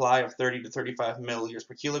still apply of 30 to 35 milliliters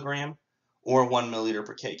per kilogram or 1 milliliter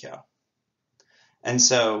per kcal. And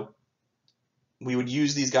so we would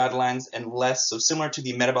use these guidelines unless, so similar to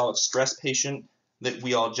the metabolic stress patient that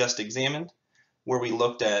we all just examined, where we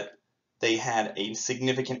looked at they had a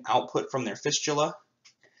significant output from their fistula.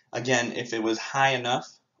 Again, if it was high enough,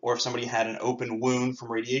 or if somebody had an open wound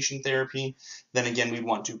from radiation therapy, then again, we'd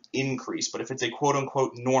want to increase. But if it's a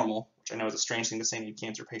quote-unquote normal, which I know is a strange thing to say in a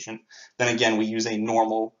cancer patient, then again, we use a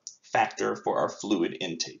normal factor for our fluid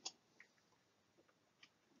intake.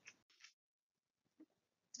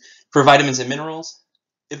 For vitamins and minerals,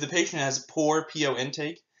 if the patient has poor PO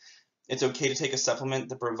intake, it's okay to take a supplement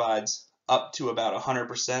that provides up to about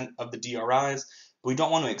 100% of the DRIs, but we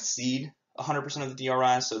don't want to exceed 100% of the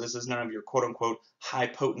DRIs, so this is none of your quote-unquote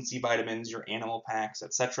high-potency vitamins, your animal packs,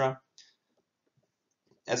 etc.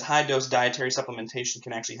 As high-dose dietary supplementation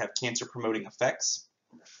can actually have cancer-promoting effects.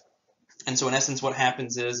 And so in essence, what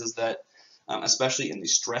happens is that, especially in the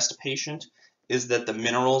stressed patient, is that the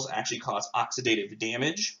minerals actually cause oxidative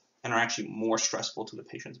damage and are actually more stressful to the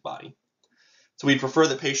patient's body. So we prefer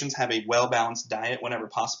that patients have a well-balanced diet whenever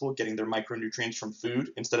possible, getting their micronutrients from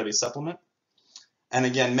food instead of a supplement. And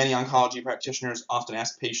again, many oncology practitioners often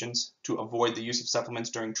ask patients to avoid the use of supplements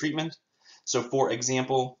during treatment. So for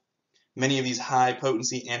example, many of these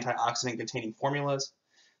high-potency antioxidant-containing formulas,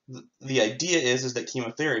 the idea is that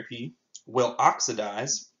chemotherapy will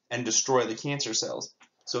oxidize and destroy the cancer cells.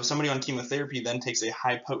 So if somebody on chemotherapy then takes a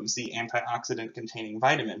high-potency antioxidant-containing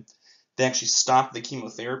vitamin, they actually stop the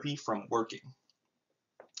chemotherapy from working,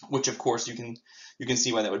 which of course you can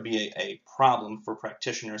see why that would be a problem for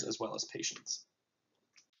practitioners as well as patients.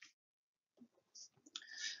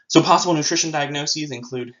 So possible nutrition diagnoses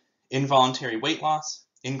include involuntary weight loss,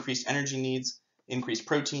 increased energy needs, increased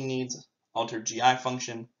protein needs, altered GI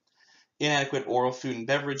function, inadequate oral food and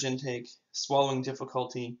beverage intake, swallowing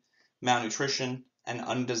difficulty, malnutrition, and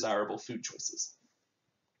undesirable food choices.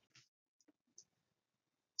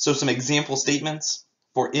 So some example statements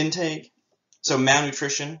for intake. So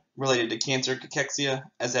malnutrition related to cancer cachexia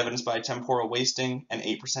as evidenced by temporal wasting and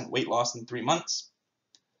 8% weight loss in 3 months.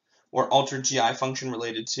 Or altered GI function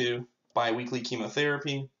related to biweekly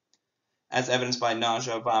chemotherapy, as evidenced by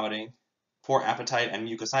nausea, vomiting, poor appetite, and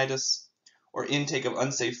mucositis, or intake of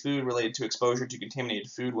unsafe food related to exposure to contaminated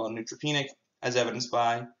food while neutropenic, as evidenced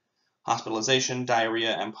by hospitalization,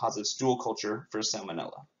 diarrhea, and positive stool culture for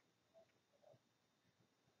salmonella.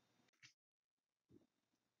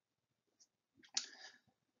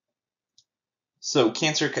 So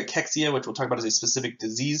cancer cachexia, which we'll talk about as a specific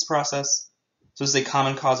disease process. So this is a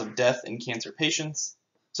common cause of death in cancer patients.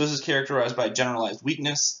 So this is characterized by generalized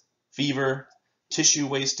weakness, fever, tissue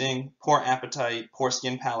wasting, poor appetite, poor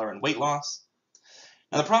skin pallor, and weight loss.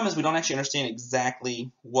 Now the problem is we don't actually understand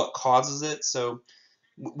exactly what causes it. So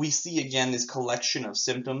we see again this collection of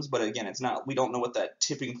symptoms, but again, we don't know what that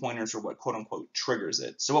tipping point is or what quote unquote triggers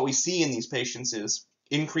it. So what we see in these patients is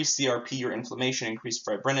increased CRP or inflammation, increased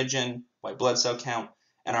fibrinogen, white blood cell count,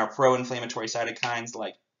 and our pro-inflammatory cytokines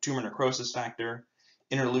like tumor necrosis factor,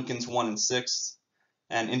 interleukins 1 and 6,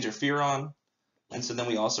 and interferon. And so then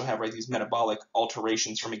we also have these metabolic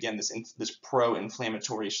alterations from again this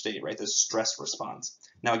pro-inflammatory state, this stress response.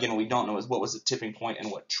 Now again, what we don't know is what was the tipping point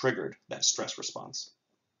and what triggered that stress response.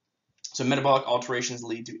 So metabolic alterations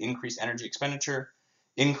lead to increased energy expenditure,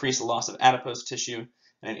 increased loss of adipose tissue,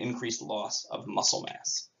 and an increased loss of muscle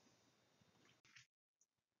mass.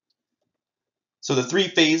 So the 3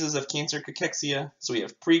 phases of cancer cachexia, so we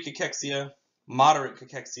have pre-cachexia, moderate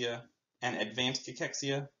cachexia, and advanced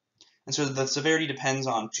cachexia. And so the severity depends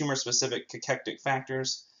on tumor-specific cachectic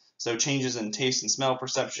factors, so changes in taste and smell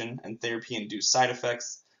perception and therapy-induced side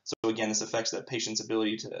effects. So again, this affects the patient's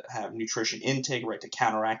ability to have nutrition intake, to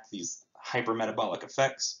counteract these hypermetabolic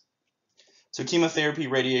effects. So chemotherapy,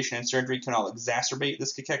 radiation, and surgery can all exacerbate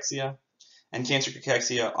this cachexia, and cancer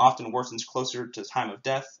cachexia often worsens closer to the time of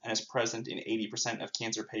death and is present in 80% of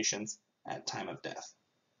cancer patients at time of death.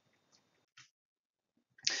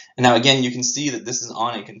 And now again, you can see that this is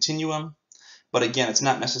on a continuum, but again, it's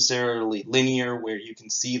not necessarily linear where you can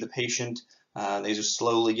see the patient. They just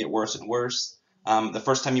slowly get worse and worse. The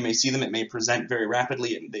first time you may see them, it may present very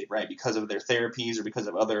rapidly, right, because of their therapies or because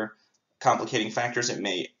of other complicating factors. It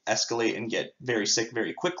may escalate and get very sick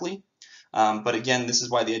very quickly. But again, this is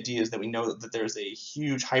why the idea is that we know that there's a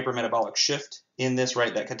huge hypermetabolic shift in this,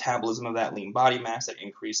 right? That catabolism of that lean body mass, that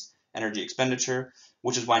increased energy expenditure,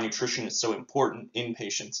 which is why nutrition is so important in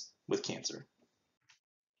patients with cancer.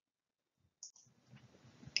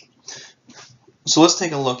 So let's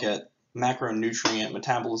take a look at macronutrient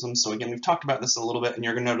metabolism. So again, we've talked about this a little bit, and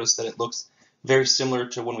you're going to notice that it looks very similar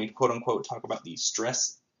to when we quote unquote talk about the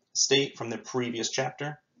stress state from the previous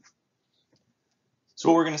chapter. So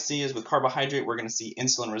what we're going to see is with carbohydrate, we're going to see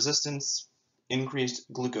insulin resistance,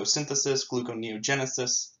 increased glucose synthesis,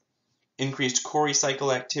 gluconeogenesis, increased Cori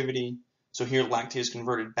cycle activity. So here lactate is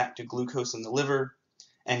converted back to glucose in the liver,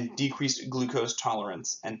 and decreased glucose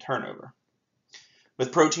tolerance and turnover.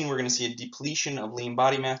 With protein, we're going to see a depletion of lean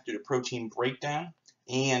body mass due to protein breakdown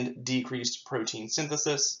and decreased protein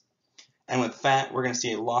synthesis. And with fat, we're going to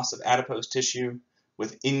see a loss of adipose tissue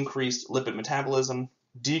with increased lipid metabolism,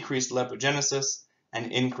 decreased lipogenesis,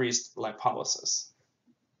 and increased lipolysis.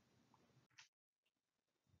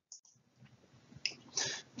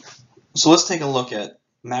 So let's take a look at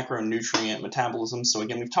macronutrient metabolism. So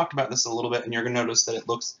again, we've talked about this a little bit, and you're going to notice that it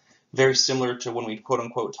looks very similar to when we quote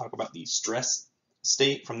unquote talk about the stress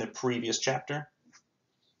state from the previous chapter.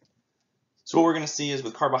 So what we're going to see is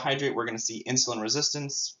with carbohydrate, we're going to see insulin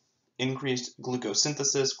resistance, increased glucose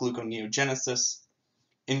synthesis, gluconeogenesis,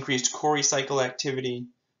 increased Cori cycle activity.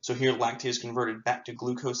 So here lactate is converted back to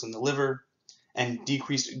glucose in the liver, and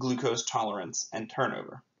decreased glucose tolerance and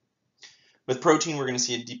turnover. With protein, we're going to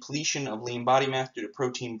see a depletion of lean body mass due to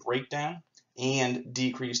protein breakdown and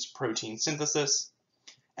decreased protein synthesis.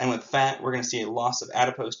 And with fat, we're going to see a loss of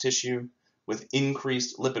adipose tissue with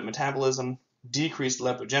increased lipid metabolism, decreased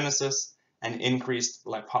lipogenesis, and increased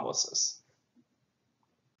lipolysis.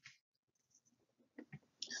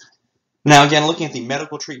 Now again, looking at the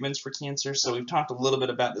medical treatments for cancer, so we've talked a little bit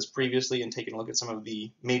about this previously and taken a look at some of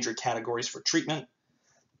the major categories for treatment.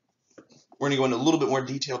 We're going to go into a little bit more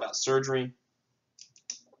detail about surgery.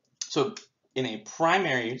 So in a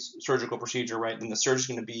primary surgical procedure, right, then the surgery is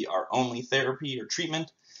going to be our only therapy or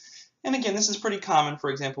treatment. And again, this is pretty common, for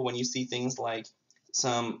example, when you see things like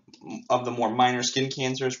some of the more minor skin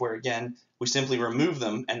cancers where, again, we simply remove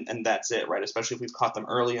them and that's it, right? Especially if we've caught them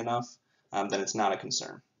early enough, then it's not a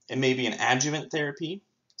concern. It may be an adjuvant therapy,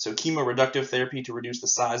 so chemoreductive therapy to reduce the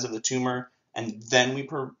size of the tumor, and then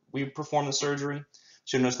we perform the surgery.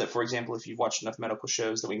 So you'll notice that, for example, if you've watched enough medical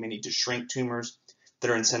shows, that we may need to shrink tumors that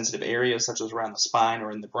are in sensitive areas, such as around the spine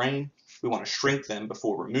or in the brain. We want to shrink them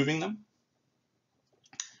before removing them.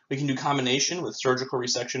 We can do combination with surgical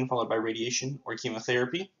resection followed by radiation or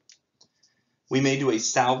chemotherapy. We may do a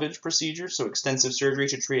salvage procedure, so extensive surgery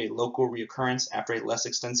to treat a local reoccurrence after a less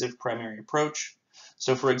extensive primary approach.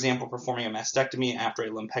 So for example, performing a mastectomy after a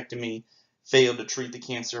lumpectomy failed to treat the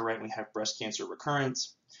cancer, right, we have breast cancer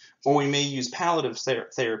recurrence. Or we may use palliative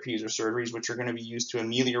therapies or surgeries, which are going to be used to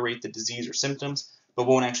ameliorate the disease or symptoms, but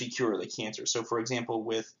won't actually cure the cancer. So for example,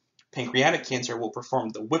 with pancreatic cancer, we'll perform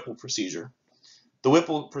the Whipple procedure. The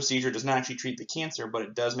Whipple procedure does not actually treat the cancer, but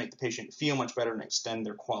it does make the patient feel much better and extend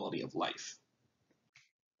their quality of life.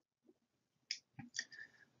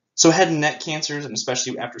 So head and neck cancers, and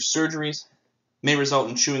especially after surgeries, may result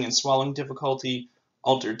in chewing and swallowing difficulty,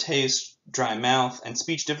 altered taste, dry mouth, and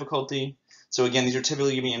speech difficulty. So again, these are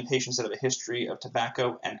typically going to be in patients that have a history of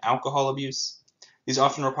tobacco and alcohol abuse. These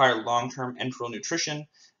often require long-term enteral nutrition,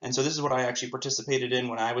 and so this is what I actually participated in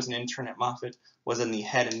when I was an intern at Moffitt, was in the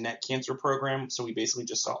head and neck cancer program. So we basically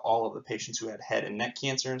just saw all of the patients who had head and neck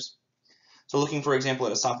cancers. So looking, for example,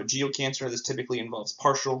 at esophageal cancer, this typically involves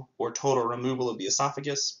partial or total removal of the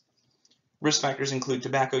esophagus. Risk factors include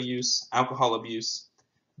tobacco use, alcohol abuse,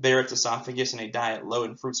 Barrett's esophagus, and a diet low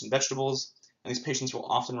in fruits and vegetables, and these patients will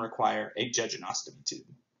often require a jejunostomy tube.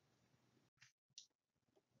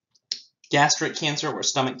 Gastric cancer or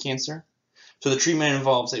stomach cancer. So the treatment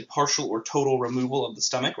involves a partial or total removal of the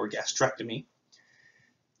stomach or gastrectomy.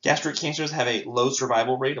 Gastric cancers have a low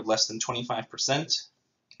survival rate of less than 25%,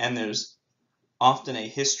 and there's often a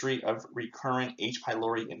history of recurrent H.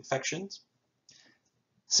 pylori infections.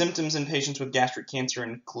 Symptoms in patients with gastric cancer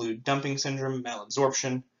include dumping syndrome,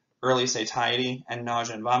 malabsorption, early satiety, and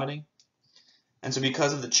nausea and vomiting. And so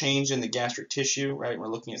because of the change in the gastric tissue, right, we're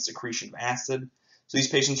looking at secretion of acid. So these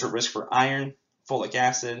patients are at risk for iron, folic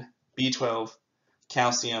acid, B12,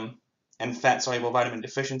 calcium, and fat-soluble vitamin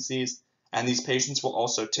deficiencies, And these patients will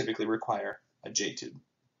also typically require a J-tube.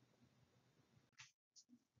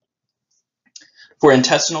 For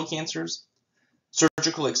intestinal cancers,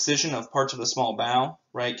 surgical excision of parts of the small bowel,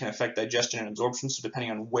 right, can affect digestion and absorption. So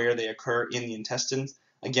depending on where they occur in the intestines,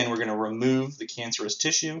 again, we're going to remove the cancerous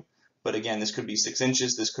tissue. But again, this could be 6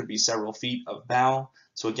 inches. This could be several feet of bowel.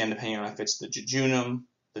 So again, depending on if it's the jejunum,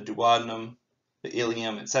 the duodenum, the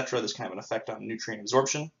ileum, etc., this can have an effect on nutrient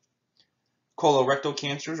absorption. Colorectal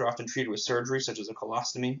cancers are often treated with surgery, such as a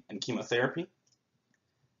colostomy and chemotherapy.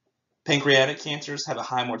 Pancreatic cancers have a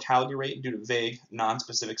high mortality rate due to vague,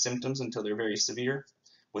 non-specific symptoms until they're very severe,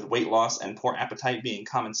 with weight loss and poor appetite being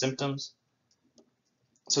common symptoms.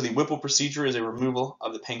 So the Whipple procedure is a removal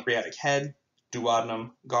of the pancreatic head,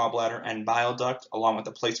 duodenum, gallbladder, and bile duct, along with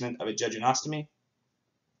the placement of a jejunostomy.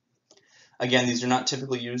 Again, these are not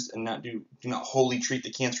typically used and do not wholly treat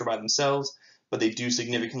the cancer by themselves, but they do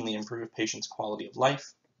significantly improve patients' quality of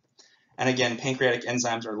life. And again, pancreatic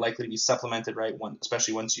enzymes are likely to be supplemented, right,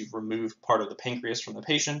 especially once you've removed part of the pancreas from the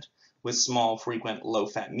patient, with small, frequent,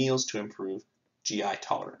 low-fat meals to improve GI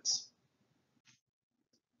tolerance.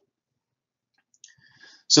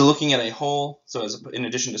 So looking at a whole, in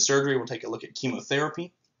addition to surgery, we'll take a look at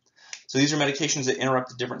chemotherapy. So these are medications that interrupt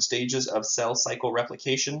the different stages of cell cycle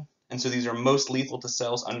replication. And so these are most lethal to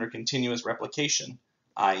cells under continuous replication,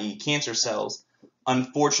 i.e. cancer cells.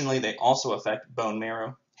 Unfortunately, they also affect bone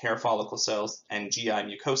marrow, hair follicle cells, and GI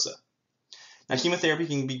mucosa. Now, chemotherapy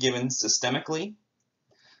can be given systemically,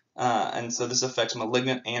 and so this affects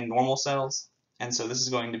malignant and normal cells. And so this is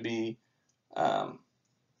going to be,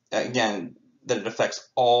 again, that it affects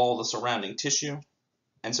all the surrounding tissue.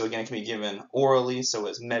 And so again, it can be given orally, so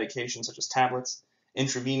as medication such as tablets,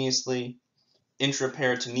 intravenously,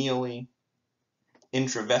 intraperitoneally,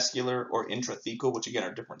 intravesicular, or intrathecal, which again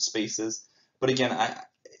are different spaces. But again,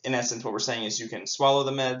 in essence, what we're saying is you can swallow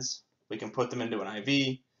the meds, we can put them into an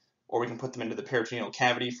IV, or we can put them into the peritoneal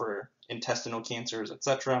cavity for intestinal cancers,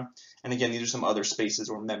 etc. And again, these are some other spaces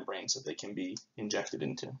or membranes that they can be injected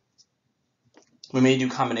into. We may do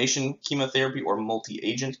combination chemotherapy or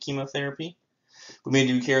multi-agent chemotherapy. We may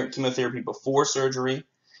do chemotherapy before surgery,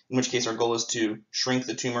 in which case our goal is to shrink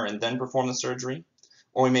the tumor and then perform the surgery.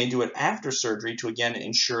 Or we may do it after surgery to again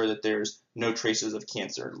ensure that there's no traces of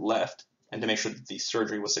cancer left and to make sure that the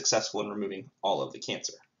surgery was successful in removing all of the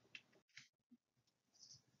cancer.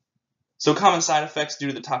 So common side effects due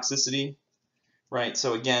to the toxicity, right?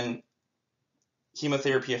 So again,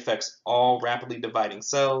 chemotherapy affects all rapidly dividing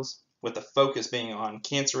cells, with the focus being on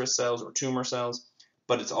cancerous cells or tumor cells,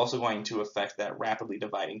 but it's also going to affect that rapidly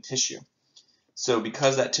dividing tissue. So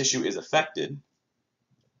because that tissue is affected,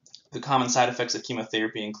 the common side effects of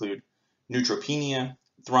chemotherapy include neutropenia,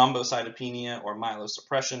 thrombocytopenia or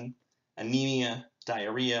myelosuppression, anemia,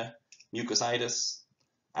 diarrhea, mucositis,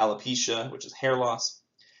 alopecia, which is hair loss,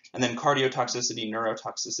 and then cardiotoxicity,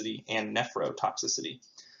 neurotoxicity, and nephrotoxicity.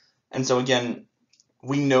 And so again,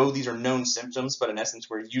 we know these are known symptoms, but in essence,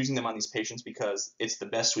 we're using them on these patients because it's the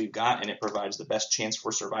best we've got and it provides the best chance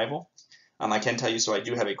for survival. I can tell you, so I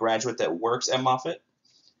do have a graduate that works at Moffitt,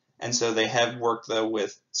 and so they have worked, though,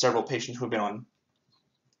 with several patients who have been on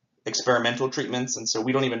experimental treatments, and so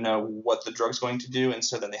we don't even know what the drug's going to do, and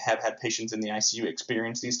so then they have had patients in the ICU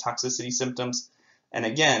experience these toxicity symptoms. And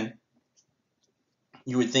again,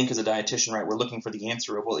 you would think as a dietitian, right, we're looking for the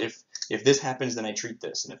answer of, well, if this happens, then I treat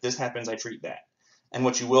this, and if this happens, I treat that. And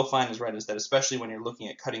what you will find is, right, is that especially when you're looking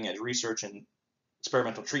at cutting-edge research and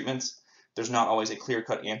experimental treatments, there's not always a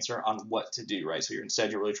clear-cut answer on what to do, right? So you're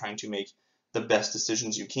really trying to make the best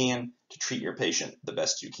decisions you can to treat your patient the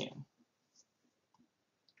best you can.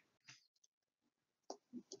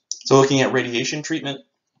 So looking at radiation treatment.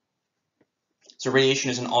 So radiation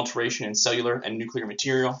is an alteration in cellular and nuclear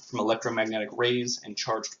material from electromagnetic rays and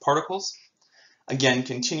charged particles. Again,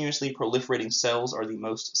 continuously proliferating cells are the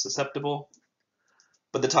most susceptible.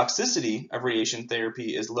 But the toxicity of radiation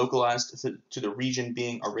therapy is localized to the region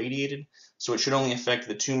being irradiated, so it should only affect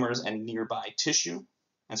the tumors and nearby tissue.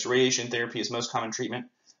 And so radiation therapy is most common treatment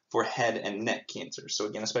for head and neck cancers. So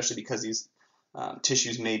again, especially because these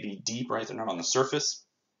tissues may be deep, right? They're not on the surface.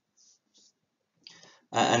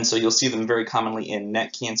 And so you'll see them very commonly in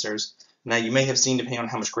neck cancers. Now you may have seen, depending on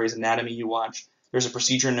how much Grey's Anatomy you watch, there's a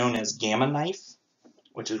procedure known as gamma knife,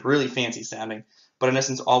 which is really fancy sounding. But in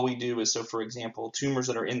essence, all we do is, so for example, tumors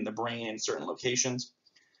that are in the brain in certain locations,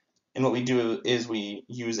 and what we do is we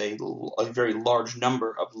use a very large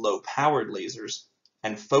number of low-powered lasers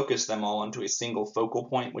and focus them all onto a single focal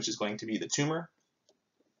point, which is going to be the tumor.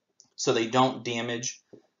 So they don't damage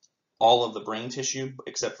all of the brain tissue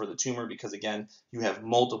except for the tumor because, again, you have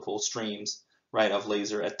multiple streams, right, of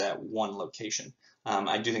laser at that one location.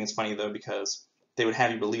 I do think it's funny though because they would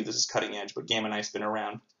have you believe this is cutting edge, but Gamma Knife's been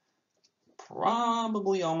around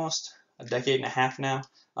probably almost a decade and a half now,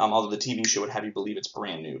 although the TV show would have you believe it's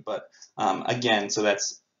brand new. But again, so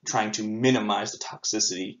that's trying to minimize the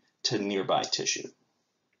toxicity to nearby tissue.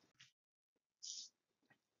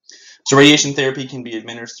 So radiation therapy can be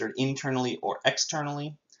administered internally or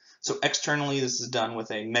externally. So externally, this is done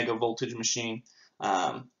with a mega voltage machine.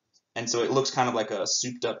 And so it looks kind of like a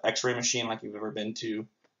souped up x-ray machine like you've ever been to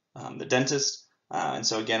the dentist. And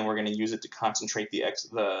so again, we're going to use it to concentrate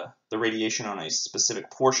the radiation on a specific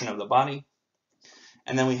portion of the body.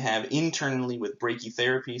 And then we have internally with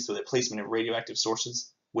brachytherapy, so the placement of radioactive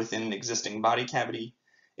sources within an existing body cavity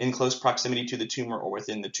in close proximity to the tumor or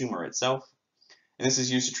within the tumor itself. And this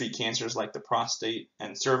is used to treat cancers like the prostate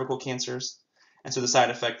and cervical cancers. And so the side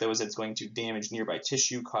effect, though, is that it's going to damage nearby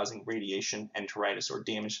tissue, causing radiation enteritis or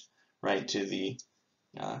damage right to the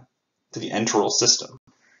enteral system.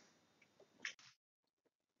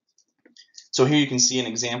 So here you can see an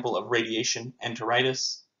example of radiation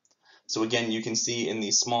enteritis. So again, you can see in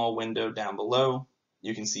the small window down below,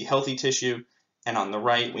 you can see healthy tissue, and on the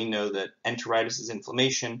right, we know that enteritis is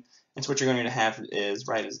inflammation. And so what you're going to have is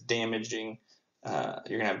damaging. You're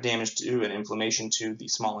going to have damage to and inflammation to the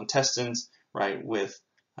small intestines, right, with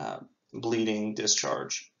bleeding,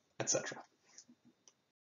 discharge, etc.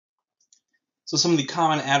 So some of the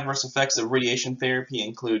common adverse effects of radiation therapy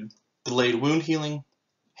include delayed wound healing,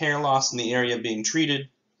 hair loss in the area being treated,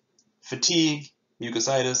 fatigue,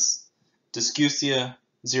 mucositis, dysgeusia,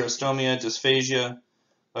 xerostomia, dysphagia,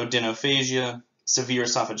 odynophagia, severe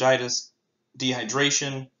esophagitis,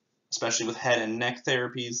 dehydration, especially with head and neck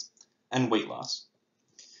therapies, and weight loss.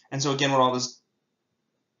 And so again, what all this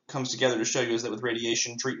comes together to show you is that with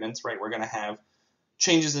radiation treatments, right, we're going to have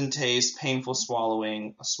changes in taste, painful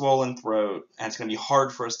swallowing, a swollen throat, and it's going to be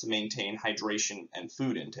hard for us to maintain hydration and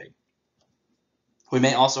food intake. We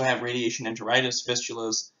may also have radiation enteritis,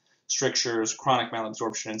 fistulas, strictures, chronic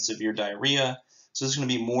malabsorption, and severe diarrhea. So there's going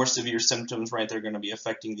to be more severe symptoms, right? They're going to be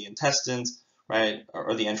affecting the intestines, right,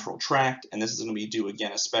 or the enteral tract, and this is going to be due,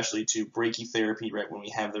 again, especially to brachytherapy, right, when we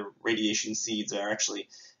have the radiation seeds that are actually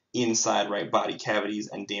inside, right, body cavities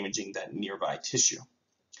and damaging that nearby tissue.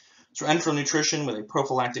 So enteral nutrition with a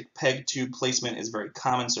prophylactic PEG tube placement is very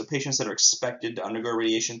common. So patients that are expected to undergo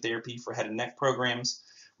radiation therapy for head and neck programs,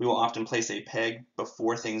 we will often place a PEG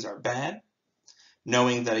before things are bad,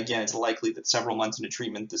 knowing that, again, it's likely that several months into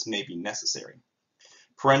treatment this may be necessary.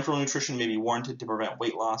 Parenteral nutrition may be warranted to prevent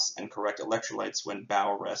weight loss and correct electrolytes when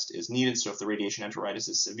bowel rest is needed. So if the radiation enteritis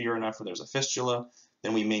is severe enough or there's a fistula,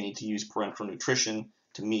 then we may need to use parenteral nutrition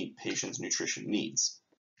to meet patients' nutrition needs.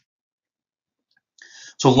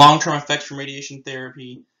 So long-term effects from radiation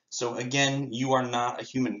therapy. So again, you are not a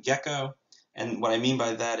human gecko. And what I mean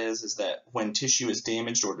by that is that when tissue is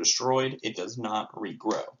damaged or destroyed, it does not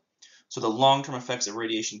regrow. So the long-term effects of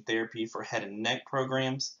radiation therapy for head and neck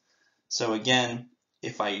programs. So again,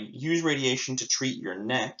 if I use radiation to treat your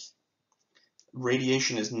neck,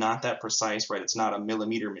 radiation is not that precise, right? It's not a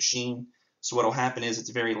millimeter machine. So what will happen is it's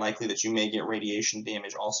very likely that you may get radiation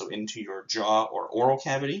damage also into your jaw or oral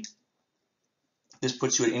cavity. This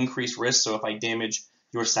puts you at increased risk. So if I damage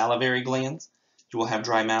your salivary glands, you will have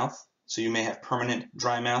dry mouth. So you may have permanent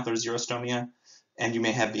dry mouth or xerostomia, and you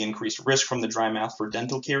may have the increased risk from the dry mouth for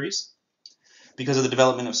dental caries. Because of the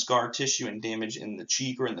development of scar tissue and damage in the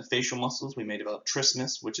cheek or in the facial muscles, we may develop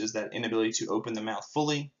trismus, which is that inability to open the mouth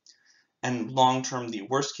fully. And long-term, the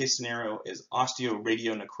worst case scenario is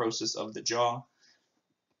osteoradionecrosis of the jaw,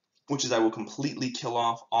 which is I will completely kill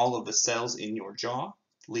off all of the cells in your jaw,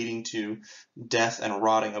 leading to death and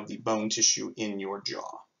rotting of the bone tissue in your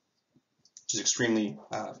jaw, which is extremely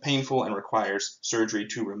painful and requires surgery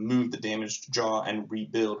to remove the damaged jaw and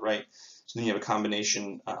rebuild, right? So then you have a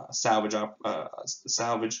combination salvage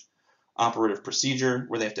operative procedure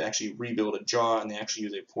where they have to actually rebuild a jaw, and they actually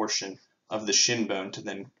use a portion of the shin bone to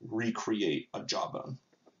then recreate a jawbone.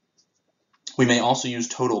 We may also use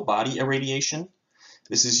total body irradiation.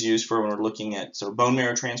 This is used for when we're looking at bone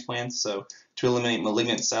marrow transplants, so to eliminate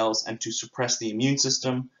malignant cells and to suppress the immune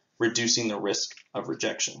system, reducing the risk of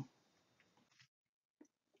rejection.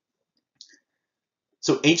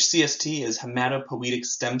 So HCST is hematopoietic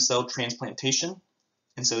stem cell transplantation.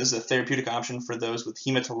 And so this is a therapeutic option for those with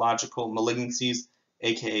hematological malignancies,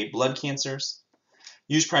 aka blood cancers,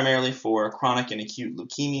 used primarily for chronic and acute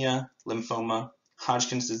leukemia, lymphoma,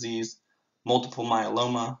 Hodgkin's disease, multiple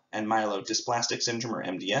myeloma, and myelodysplastic syndrome, or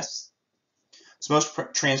MDS. So most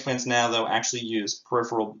transplants now, though, actually use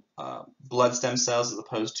peripheral blood stem cells as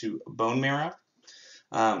opposed to bone marrow.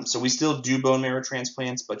 So we still do bone marrow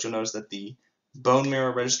transplants, but you'll notice that the Bone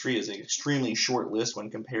marrow registry is an extremely short list when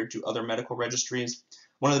compared to other medical registries.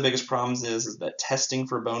 One of the biggest problems is that testing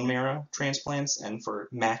for bone marrow transplants and for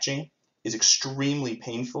matching is extremely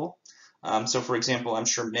painful. So for example, I'm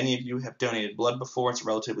sure many of you have donated blood before. It's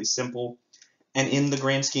relatively simple, and in the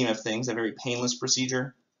grand scheme of things, a very painless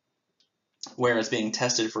procedure, whereas being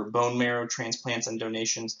tested for bone marrow transplants and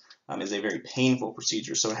donations is a very painful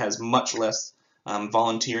procedure, so it has much less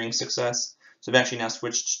volunteering success. So they've actually now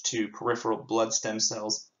switched to peripheral blood stem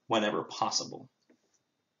cells whenever possible.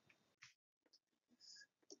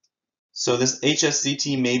 So this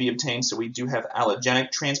HSCT may be obtained, so we do have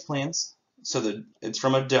allogenic transplants. So it's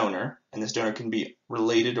from a donor, and this donor can be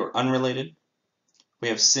related or unrelated. We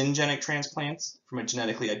have syngenic transplants from a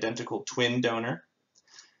genetically identical twin donor.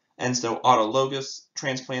 And so autologous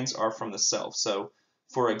transplants are from the self. So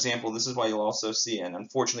for example, this is why you'll also see, and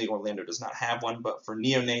unfortunately Orlando does not have one, but for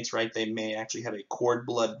neonates, right, they may actually have a cord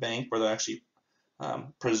blood bank where they'll actually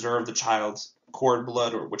preserve the child's cord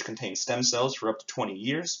blood, or which contains stem cells, for up to 20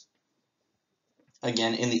 years.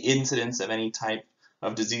 Again, in the incidence of any type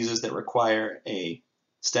of diseases that require a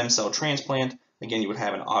stem cell transplant, again, you would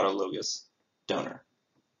have an autologous donor.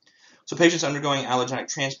 So patients undergoing allogenic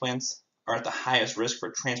transplants are at the highest risk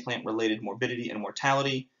for transplant-related morbidity and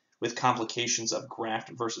mortality with complications of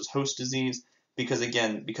graft versus host disease, because they're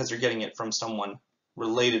getting it from someone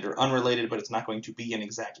related or unrelated, but it's not going to be an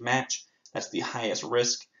exact match. That's the highest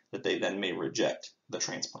risk that they then may reject the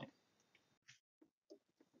transplant.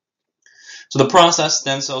 So the process,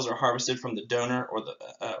 stem cells are harvested from the donor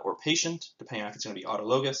or patient, depending on if it's going to be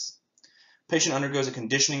autologous. Patient undergoes a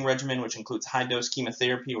conditioning regimen, which includes high-dose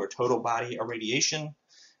chemotherapy or total body irradiation,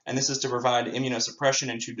 and this is to provide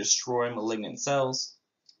immunosuppression and to destroy malignant cells.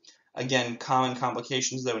 Again, common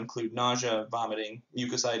complications, though, include nausea, vomiting,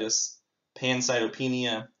 mucositis,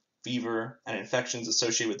 pancytopenia, fever, and infections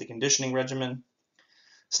associated with the conditioning regimen.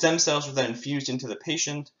 Stem cells are then infused into the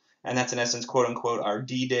patient, and that's in essence, quote-unquote, our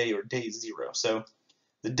D-Day or day zero. So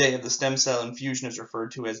the day of the stem cell infusion is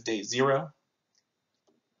referred to as day zero.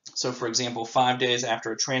 So for example, 5 days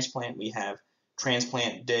after a transplant, we have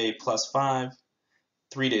transplant day plus 5.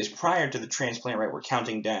 3 days prior to the transplant, right, we're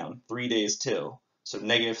counting down 3 days till. So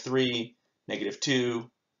 -3,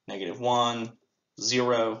 -2, -1,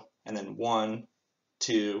 0, and then 1,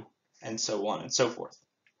 2, and so on and so forth.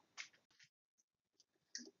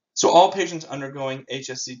 So all patients undergoing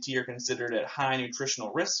HSCT are considered at high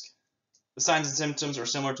nutritional risk. The signs and symptoms are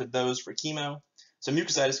similar to those for chemo. So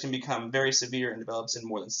mucositis can become very severe and develops in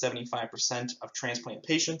more than 75% of transplant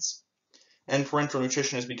patients. And parenteral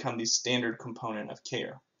nutrition has become the standard component of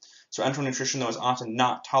care. So enteral nutrition, though, is often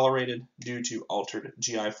not tolerated due to altered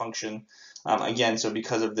GI function. Again, so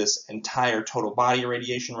because of this entire total body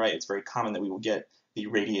irradiation, right, it's very common that we will get the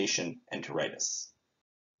radiation enteritis.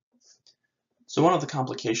 So one of the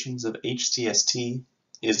complications of HCST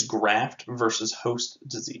is graft versus host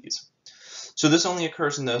disease. So this only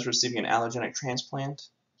occurs in those receiving an allogenic transplant.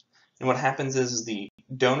 And what happens is the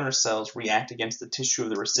donor cells react against the tissue of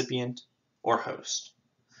the recipient or host,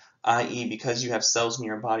 i.e., because you have cells in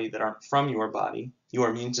your body that aren't from your body, your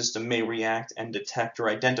immune system may react and detect or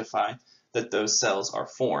identify that those cells are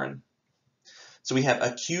foreign. So we have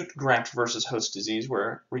acute graft versus host disease,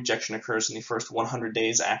 where rejection occurs in the first 100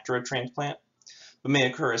 days after a transplant, but may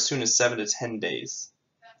occur as soon as 7 to 10 days.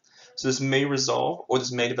 So this may resolve, or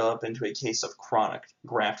this may develop into a case of chronic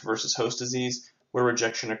graft versus host disease, where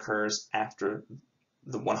rejection occurs after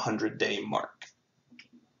the 100-day mark.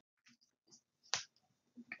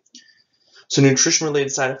 So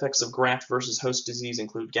nutrition-related side effects of graft versus host disease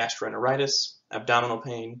include gastroenteritis, abdominal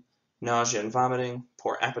pain, nausea and vomiting,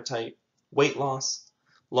 poor appetite, weight loss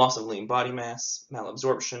of lean body mass,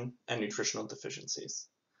 malabsorption, and nutritional deficiencies.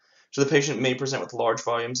 So the patient may present with large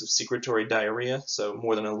volumes of secretory diarrhea, so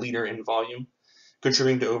more than a liter in volume,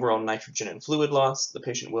 contributing to overall nitrogen and fluid loss. The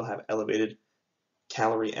patient will have elevated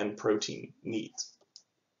calorie and protein needs.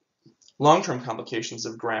 Long-term complications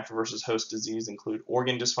of graft versus host disease include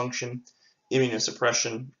organ dysfunction,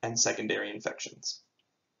 immunosuppression, and secondary infections.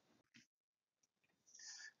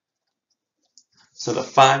 So the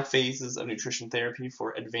 5 phases of nutrition therapy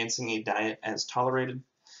for advancing a diet as tolerated.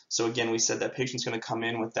 So again, we said that patient's going to come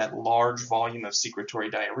in with that large volume of secretory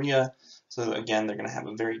diarrhea. So again, they're going to have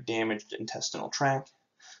a very damaged intestinal tract.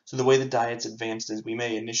 So the way the diet's advanced is we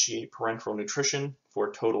may initiate parenteral nutrition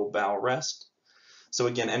for total bowel rest. So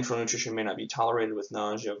again, enteral nutrition may not be tolerated with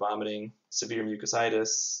nausea, vomiting, severe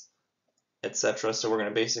mucositis, etc. So we're going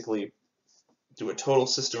to basically do a total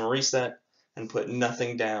system reset and put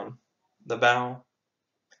nothing down the bowel.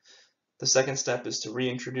 The second step is to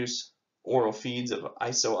reintroduce oral feeds of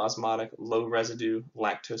isoosmotic, low residue,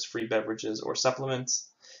 lactose-free beverages or supplements.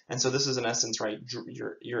 And so this is in essence, right,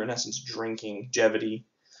 you're in essence drinking Jevity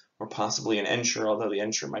or possibly an Ensure, although the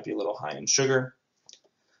Ensure might be a little high in sugar.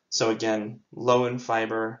 So again, low in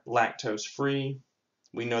fiber, lactose-free.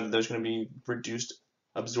 We know that there's going to be reduced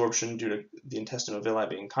absorption due to the intestinal villi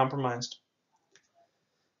being compromised.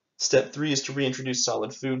 Step 3 is to reintroduce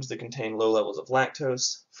solid foods that contain low levels of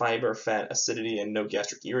lactose, fiber, fat, acidity, and no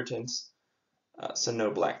gastric irritants. So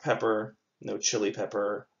no black pepper, no chili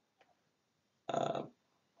pepper,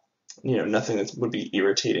 nothing that would be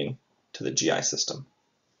irritating to the GI system.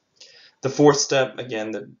 The 4th step,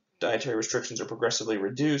 again, the dietary restrictions are progressively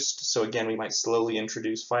reduced. So again, we might slowly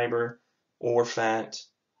introduce fiber or fat,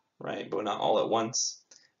 right, but not all at once.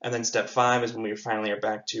 And then step 5 is when we finally are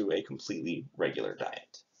back to a completely regular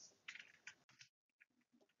diet.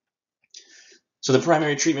 So the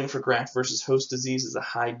primary treatment for graft versus host disease is a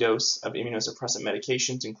high dose of immunosuppressant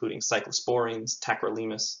medications, including cyclosporines,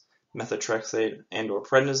 tacrolimus, methotrexate, and/or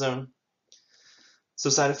prednisone. So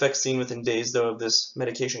side effects seen within days, though, of this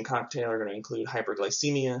medication cocktail are going to include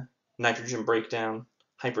hyperglycemia, nitrogen breakdown,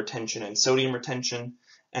 hypertension, and sodium retention,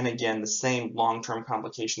 and again, the same long-term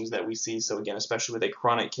complications that we see. So again, especially with a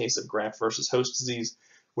chronic case of graft versus host disease,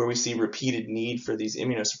 where we see repeated need for these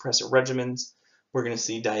immunosuppressive regimens, we're going to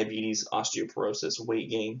see diabetes, osteoporosis, weight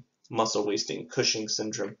gain, muscle wasting, Cushing's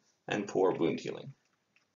syndrome, and poor wound healing.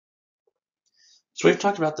 So we've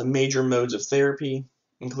talked about the major modes of therapy,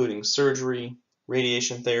 including surgery,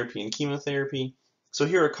 radiation therapy, and chemotherapy. So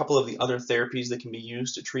here are a couple of the other therapies that can be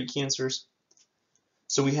used to treat cancers.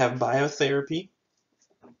 So we have biotherapy,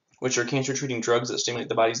 which are cancer-treating drugs that stimulate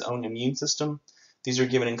the body's own immune system. These are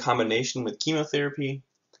given in combination with chemotherapy.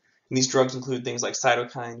 And these drugs include things like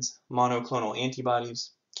cytokines, monoclonal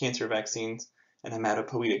antibodies, cancer vaccines, and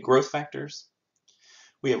hematopoietic growth factors.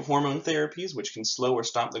 We have hormone therapies, which can slow or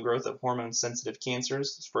stop the growth of hormone-sensitive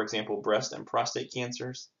cancers, for example, breast and prostate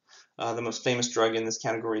cancers. The most famous drug in this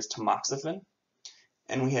category is tamoxifen.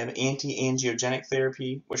 And we have anti-angiogenic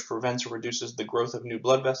therapy, which prevents or reduces the growth of new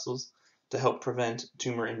blood vessels to help prevent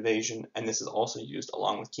tumor invasion, and this is also used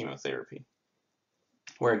along with chemotherapy.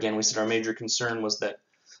 Where again, we said our major concern was that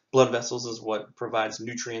blood vessels is what provides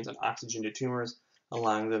nutrients and oxygen to tumors,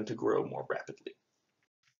 allowing them to grow more rapidly.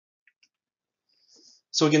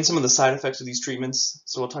 So again, some of the side effects of these treatments.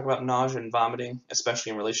 So we'll talk about nausea and vomiting,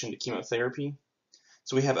 especially in relation to chemotherapy.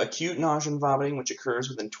 So we have acute nausea and vomiting, which occurs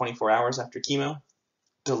within 24 hours after chemo.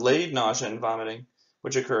 Delayed nausea and vomiting,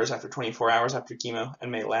 which occurs after 24 hours after chemo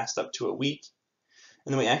and may last up to a week.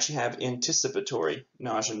 And then we actually have anticipatory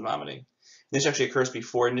nausea and vomiting. This actually occurs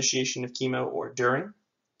before initiation of chemo or during.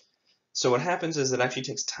 So what happens is it actually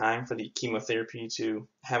takes time for the chemotherapy to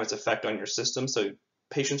have its effect on your system. So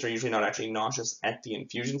patients are usually not actually nauseous at the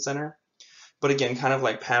infusion center. But again, kind of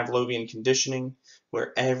like Pavlovian conditioning,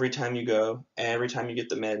 where every time you go, every time you get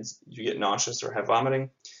the meds, you get nauseous or have vomiting,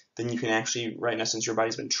 then you can actually, right in essence, your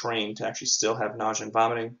body's been trained to actually still have nausea and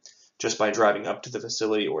vomiting just by driving up to the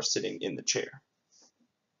facility or sitting in the chair.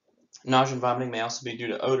 Nausea and vomiting may also be due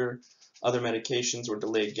to odor, other medications, or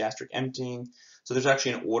delayed gastric emptying. So there's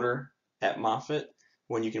actually an order at Moffitt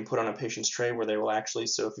when you can put on a patient's tray where they will actually,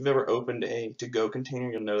 so if you've ever opened a to-go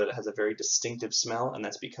container, you'll know that it has a very distinctive smell, and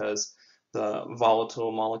that's because the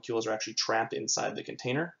volatile molecules are actually trapped inside the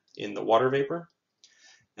container in the water vapor.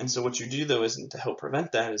 And so what you do, though, is to help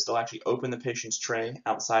prevent that is they'll actually open the patient's tray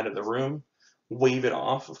outside of the room, wave it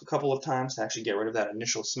off a couple of times to actually get rid of that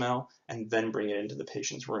initial smell, and then bring it into the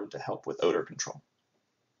patient's room to help with odor control.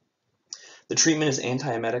 The treatment is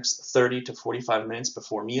antiemetics 30 to 45 minutes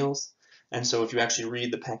before meals. And so if you actually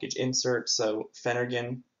read the package insert, so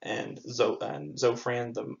Phenergan and Zofran,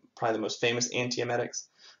 probably the most famous antiemetics,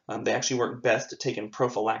 they actually work best to take in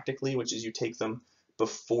prophylactically, which is you take them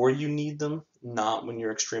before you need them, not when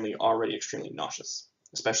you're already extremely nauseous.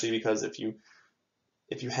 Especially because if you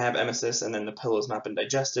have emesis and then the pill has not been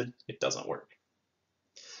digested, it doesn't work.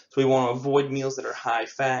 So we want to avoid meals that are high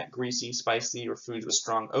fat, greasy, spicy, or foods with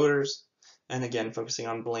strong odors. And again, focusing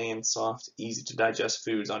on bland, soft, easy to digest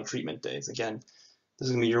foods on treatment days. Again, this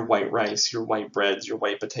is going to be your white rice, your white breads, your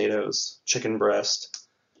white potatoes, chicken breast,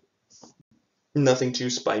 nothing too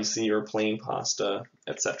spicy or plain pasta,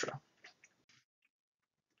 etc.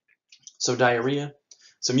 So diarrhea.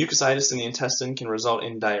 So mucositis in the intestine can result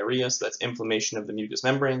in diarrhea, so that's inflammation of the mucous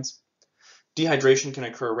membranes. Dehydration can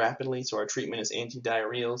occur rapidly, so our treatment is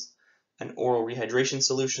antidiarrheals and oral rehydration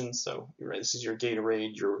solutions. So this is your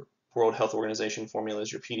Gatorade, your World Health Organization formulas,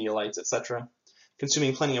 your Pedialytes, etc.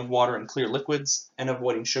 Consuming plenty of water and clear liquids, and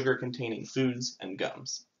avoiding sugar-containing foods and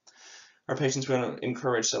gums. Our patients we want to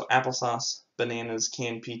encourage applesauce, bananas,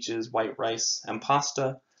 canned peaches, white rice, and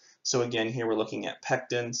pasta. So again, here we're looking at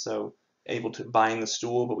pectin, so able to bind the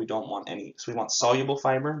stool, but we don't want any. So we want soluble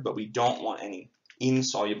fiber, but we don't want any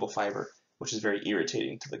insoluble fiber, which is very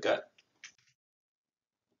irritating to the gut.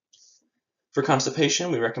 For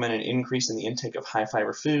constipation, we recommend an increase in the intake of high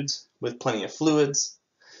fiber foods with plenty of fluids,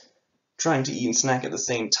 trying to eat and snack at the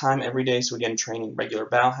same time every day, so again, training regular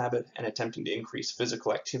bowel habit and attempting to increase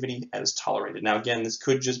physical activity as tolerated. Now again, this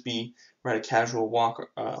could just be a casual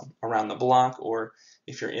walk around the block, or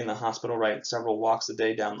if you're in the hospital, several walks a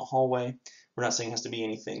day down the hallway. We're not saying it has to be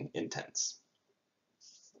anything intense.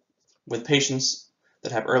 With patients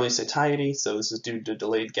that have early satiety, so this is due to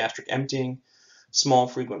delayed gastric emptying, small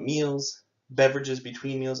frequent meals, beverages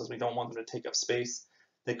between meals as we don't want them to take up space.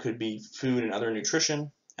 That could be food and other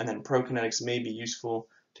nutrition. And then prokinetics may be useful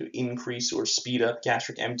to increase or speed up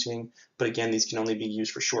gastric emptying, but again, these can only be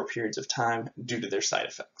used for short periods of time due to their side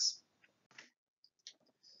effects.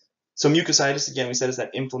 So mucositis, again, we said is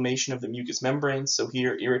that inflammation of the mucous membranes. So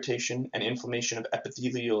here, irritation and inflammation of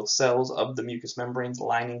epithelial cells of the mucous membranes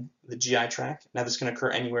lining the GI tract. Now this can occur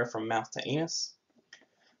anywhere from mouth to anus.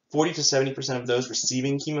 40 to 70% of those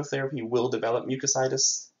receiving chemotherapy will develop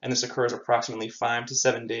mucositis, and this occurs approximately 5 to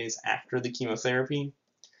 7 days after the chemotherapy.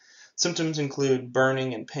 Symptoms include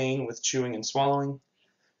burning and pain with chewing and swallowing.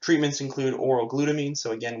 Treatments include oral glutamine,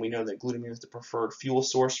 so again, we know that glutamine is the preferred fuel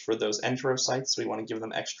source for those enterocytes, so we want to give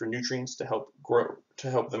them extra nutrients to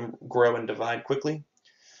help them grow and divide quickly.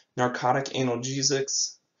 Narcotic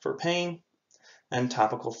analgesics for pain, and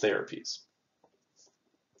topical therapies.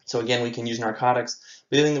 So again, we can use narcotics.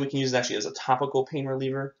 The other thing that we can use is actually as a topical pain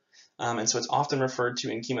reliever, and so it's often referred to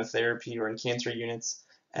in chemotherapy or in cancer units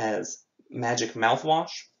as magic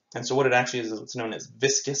mouthwash. And so what it actually is what's known as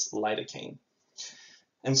viscous lidocaine.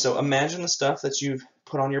 And so imagine the stuff that you've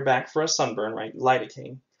put on your back for a sunburn, right,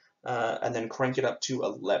 lidocaine, and then crank it up to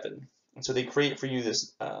 11. And so they create for you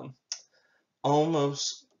this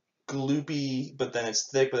almost gloopy, but then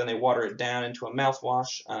it's thick, but then they water it down into a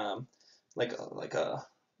mouthwash, like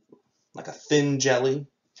a thin jelly.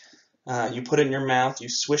 You put it in your mouth, you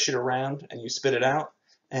swish it around, and you spit it out,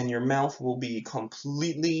 and your mouth will be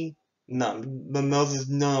completely numb. My mouth is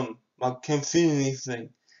numb. I can't feel anything.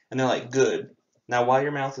 And they're like, good. Now, while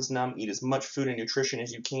your mouth is numb, eat as much food and nutrition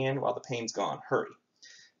as you can while the pain's gone. Hurry.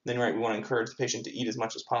 Then, we want to encourage the patient to eat as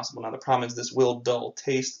much as possible. Now, the problem is this will dull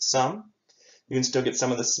taste some. You can still get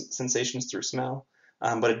some of the sensations through smell,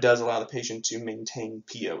 but it does allow the patient to maintain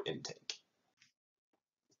PO intake.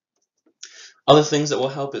 Other things that will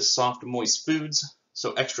help is soft, moist foods,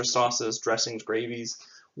 so extra sauces, dressings, gravies.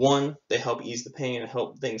 One, they help ease the pain and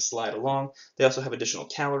help things slide along. They also have additional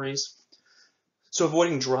calories. So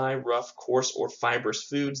avoiding dry, rough, coarse, or fibrous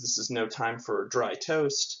foods. This is no time for dry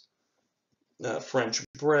toast, French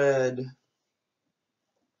bread,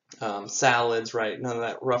 salads, right? None of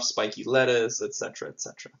that rough, spiky lettuce, etc.,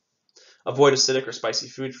 etc. Avoid acidic or spicy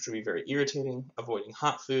foods, which would be very irritating. Avoiding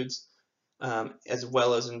hot foods, as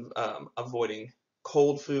well as avoiding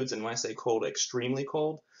cold foods. And when I say cold, extremely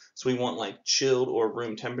cold. So we want like chilled or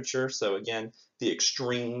room temperature. So again, the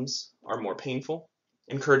extremes are more painful.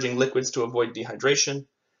 Encouraging liquids to avoid dehydration,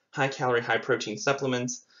 high calorie, high protein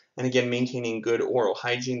supplements, and again, maintaining good oral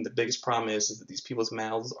hygiene. The biggest problem is that these people's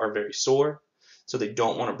mouths are very sore, so they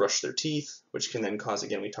don't want to brush their teeth, which can then cause,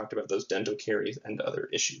 again, we talked about those dental caries and other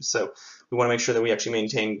issues. So we want to make sure that we actually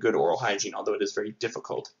maintain good oral hygiene, although it is very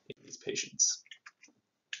difficult in these patients.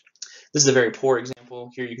 This is a very poor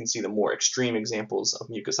example. Here you can see the more extreme examples of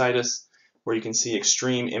mucositis, where you can see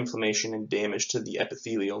extreme inflammation and damage to the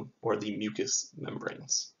epithelium or the mucous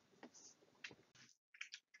membranes.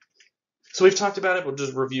 So we've talked about it, we'll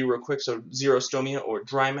just review real quick. So xerostomia or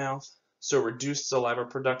dry mouth, so reduced saliva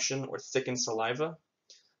production or thickened saliva.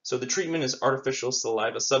 So the treatment is artificial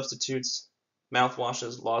saliva substitutes,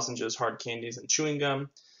 mouthwashes, lozenges, hard candies, and chewing gum,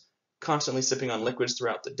 constantly sipping on liquids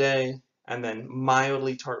throughout the day, and then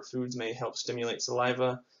mildly tart foods may help stimulate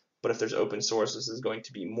saliva, but if there's open sores, this is going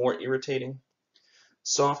to be more irritating.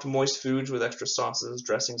 Soft, moist foods with extra sauces,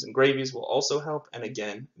 dressings, and gravies will also help, and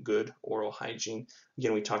again, good oral hygiene.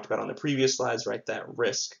 Again, we talked about on the previous slides, right, that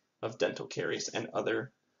risk of dental caries and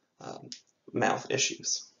other mouth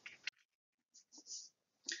issues.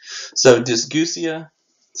 So dysgeusia,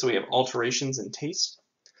 so we have alterations in taste.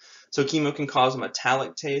 So chemo can cause a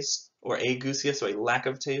metallic taste, or ageusia, so a lack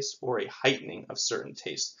of taste, or a heightening of certain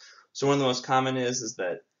tastes. So one of the most common is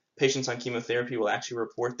that patients on chemotherapy will actually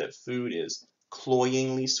report that food is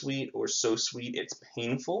cloyingly sweet or so sweet it's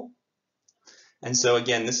painful. And so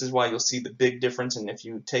again, this is why you'll see the big difference. And if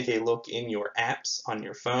you take a look in your apps on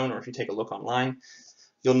your phone, or if you take a look online,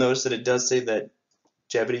 You'll notice that it does say that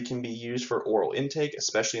Jevity can be used for oral intake,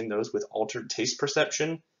 especially in those with altered taste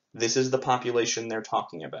perception. This is the population they're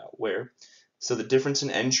talking about, so the difference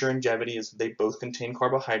in Ensure and Jevity is they both contain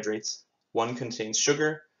carbohydrates. One contains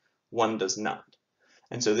sugar, one does not.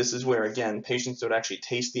 And so this is where, again, patients would actually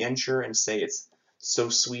taste the Ensure and say it's so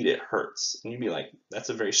sweet it hurts. And you'd be like, that's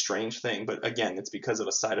a very strange thing. But again, it's because of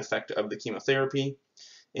a side effect of the chemotherapy,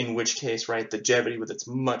 in which case, right, the Jevity with its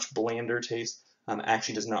much blander taste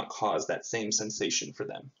actually does not cause that same sensation for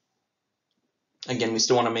them. Again, we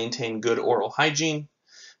still want to maintain good oral hygiene.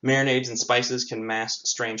 Marinades and spices can mask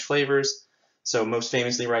strange flavors. So most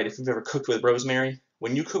famously, right, if you've ever cooked with rosemary,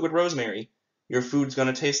 when you cook with rosemary, your food's going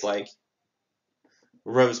to taste like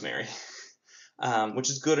rosemary, which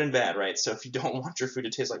is good and bad, right? So if you don't want your food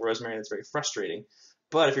to taste like rosemary, that's very frustrating.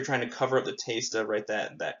 But if you're trying to cover up the taste of, right,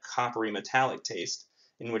 that coppery metallic taste,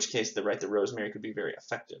 in which case the rosemary could be very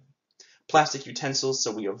effective. Plastic utensils,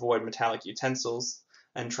 so we avoid metallic utensils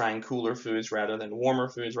and trying cooler foods rather than warmer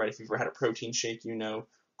foods, right? If you've ever had a protein shake, you know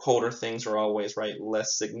colder things are always, right,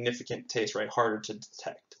 less significant taste, right, harder to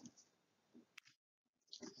detect.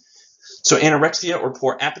 So anorexia or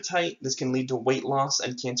poor appetite, this can lead to weight loss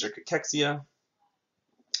and cancer cachexia.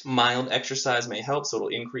 Mild exercise may help, so it'll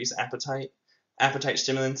increase appetite. Appetite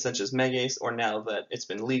stimulants such as Megace, or now that it's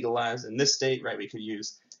been legalized in this state, right, we could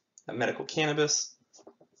use medical cannabis,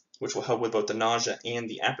 which will help with both the nausea and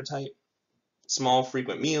the appetite. Small,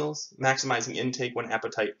 frequent meals, maximizing intake when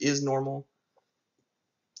appetite is normal.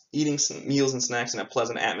 Eating some meals and snacks in a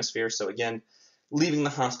pleasant atmosphere. So again, leaving the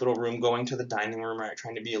hospital room, going to the dining room, right,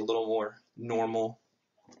 trying to be a little more normal.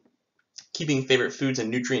 Keeping favorite foods and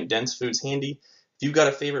nutrient-dense foods handy. If you've got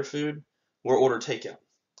a favorite food, we'll order takeout,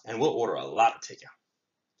 and we'll order a lot of takeout.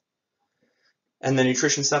 And the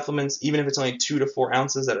nutrition supplements, even if it's only 2 to 4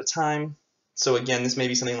 ounces at a time. So again, this may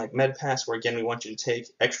be something like MedPass, where again, we want you to take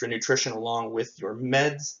extra nutrition along with your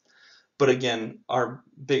meds. But again, our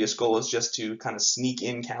biggest goal is just to kind of sneak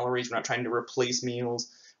in calories. We're not trying to replace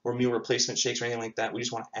meals or meal replacement shakes or anything like that. We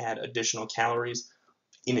just want to add additional calories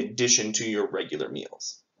in addition to your regular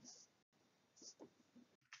meals.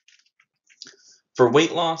 For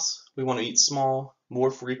weight loss, we want to eat small,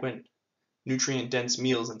 more frequent, nutrient-dense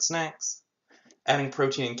meals and snacks, adding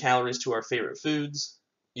protein and calories to our favorite foods,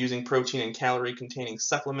 using protein and calorie-containing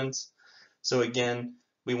supplements. So again,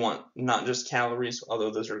 we want not just calories,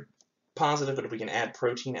 although those are positive, but if we can add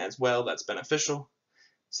protein as well, that's beneficial.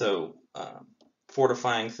 So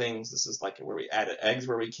fortifying things, this is like where we add eggs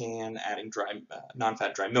where we can, adding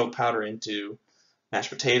non-fat dry milk powder into mashed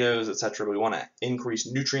potatoes, etc. We want to increase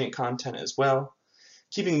nutrient content as well,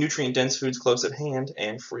 keeping nutrient-dense foods close at hand,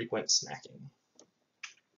 and frequent snacking.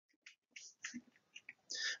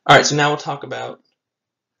 All right, so now we'll talk about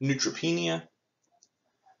neutropenia.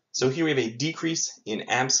 So here we have a decrease in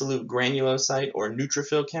absolute granulocyte or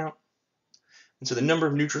neutrophil count. And so the number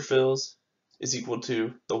of neutrophils is equal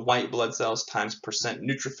to the white blood cells times percent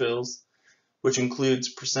neutrophils, which includes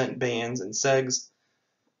percent bands and segs,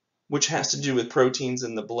 which has to do with proteins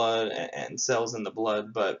in the blood and cells in the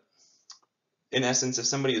blood. But in essence, if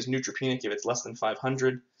somebody is neutropenic, if it's less than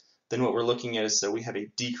 500, then what we're looking at is, so we have a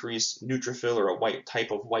decreased neutrophil or a white type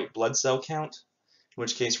of white blood cell count, in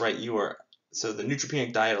which case, right, so the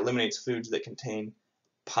neutropenic diet eliminates foods that contain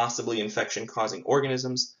possibly infection-causing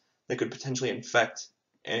organisms that could potentially infect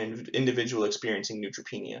an individual experiencing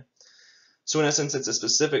neutropenia. So in essence, it's a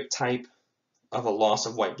specific type of a loss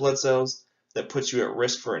of white blood cells that puts you at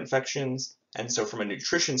risk for infections. And so from a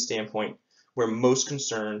nutrition standpoint, we're most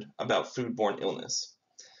concerned about foodborne illness.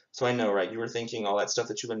 So I know, right, you were thinking all that stuff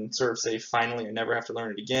that you've been ServSafe, finally, I never have to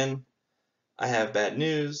learn it again. I have bad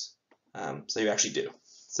news. So you actually do.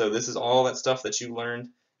 So this is all that stuff that you learned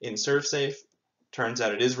in ServSafe. Turns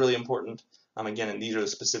out it is really important. Again, and these are the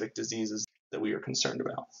specific diseases that we are concerned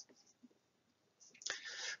about.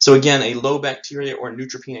 So again, a low bacteria or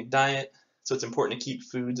neutropenic diet. So it's important to keep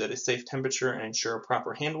foods at a safe temperature and ensure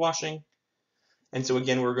proper hand washing. And so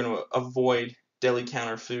again, we're going to avoid deli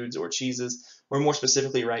counter foods or cheeses, or more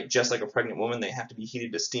specifically, right, just like a pregnant woman, they have to be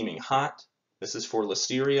heated to steaming hot. This is for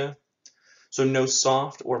listeria. So no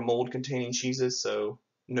soft or mold containing cheeses, so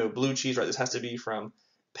no blue cheese, right? This has to be from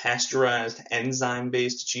pasteurized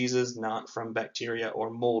enzyme-based cheeses, not from bacteria or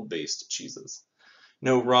mold-based cheeses.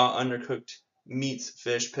 No raw, undercooked meats,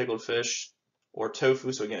 fish, pickled fish, or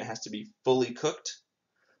tofu, so again, it has to be fully cooked.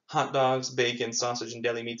 Hot dogs, bacon, sausage, and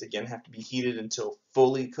deli meats, again, have to be heated until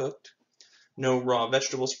fully cooked. No raw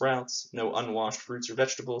vegetable sprouts, no unwashed fruits or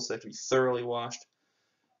vegetables, they have to be thoroughly washed.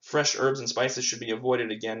 Fresh herbs and spices should be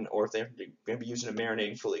avoided again, or if they're going to be used in a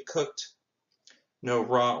marinade, fully cooked. no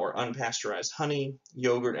raw or unpasteurized honey,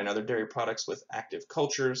 yogurt, and other dairy products with active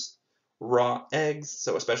cultures, raw eggs,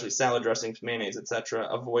 so especially salad dressings, mayonnaise, etc.,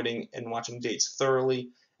 avoiding and watching dates thoroughly,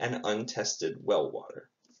 and untested well water.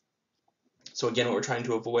 So again, what we're trying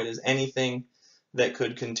to avoid is anything that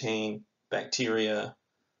could contain bacteria,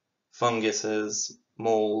 funguses,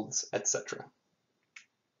 molds, etc.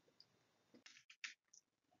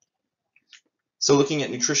 So looking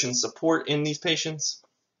at nutrition support in these patients,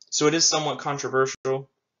 so it is somewhat controversial.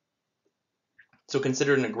 So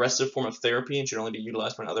considered an aggressive form of therapy and should only be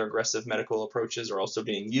utilized when other aggressive medical approaches are also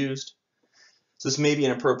being used. So this may be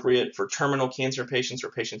inappropriate for terminal cancer patients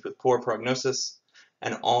or patients with poor prognosis,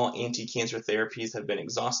 and all anti-cancer therapies have been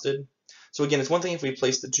exhausted. So again, it's one thing if we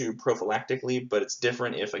place the tube prophylactically, but it's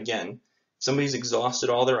different if, again, somebody's exhausted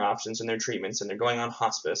all their options and their treatments and they're going on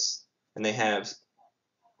hospice and they have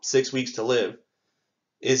 6 weeks to live,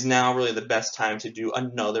 is now really the best time to do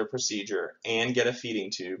another procedure and get a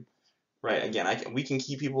feeding tube. Right, again, we can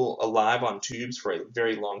keep people alive on tubes for a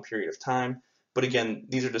very long period of time, but again,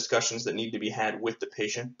 these are discussions that need to be had with the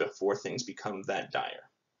patient before things become that dire.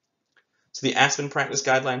 So the Aspen practice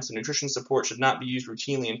guidelines, so nutrition support should not be used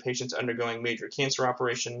routinely in patients undergoing major cancer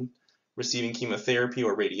operation, receiving chemotherapy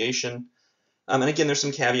or radiation. And again, there's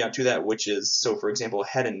some caveat to that, which is, so for example,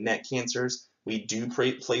 head and neck cancers, we do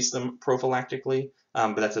place them prophylactically,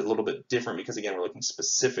 but that's a little bit different because again, we're looking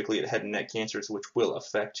specifically at head and neck cancers, which will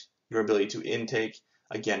affect your ability to intake,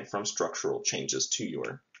 again, from structural changes to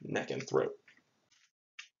your neck and throat.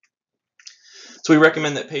 So we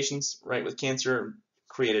recommend that patients, right, with cancer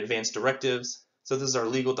create advanced directives. So this is our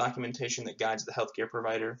legal documentation that guides the healthcare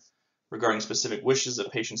provider regarding specific wishes of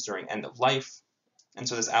patients during end of life. And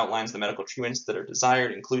so this outlines the medical treatments that are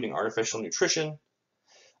desired, including artificial nutrition.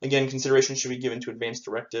 Again, consideration should be given to advanced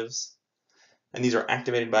directives. And these are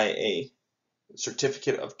activated by a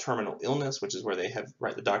certificate of terminal illness, which is where they have,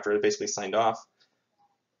 right, the doctor has basically signed off.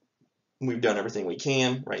 We've done everything we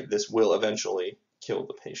can, right? This will eventually kill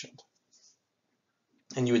the patient.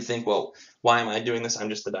 And you would think, well, why am I doing this? I'm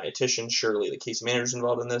just the dietitian. Surely the case manager's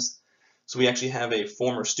involved in this. So we actually have a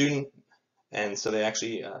former student, and so they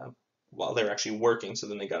actually, while they're actually working, so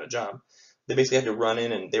then they got a job, they basically had to run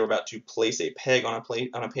in and they were about to place a peg on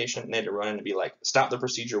a patient, and they had to run in and be like, stop the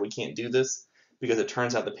procedure, we can't do this, because it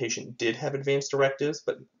turns out the patient did have advanced directives,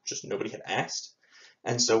 but just nobody had asked.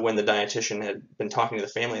 And so when the dietitian had been talking to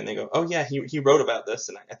the family and they go, oh yeah, he wrote about this,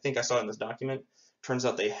 and I think I saw it in this document, turns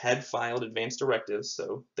out they had filed advanced directives,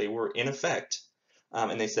 so they were in effect,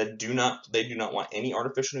 and they said they do not want any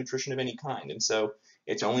artificial nutrition of any kind. And so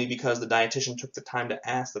it's only because the dietitian took the time to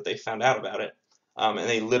ask that they found out about it, and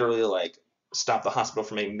they literally like stopped the hospital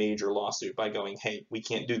from a major lawsuit by going, hey, we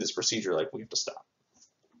can't do this procedure, like we have to stop.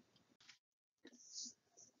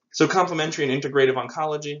 So complementary and integrative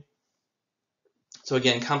oncology. So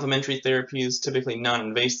again, complementary therapy is typically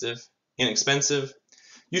non-invasive, inexpensive,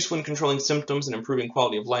 useful in controlling symptoms and improving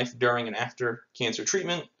quality of life during and after cancer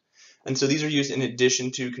treatment. And so these are used in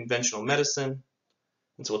addition to conventional medicine.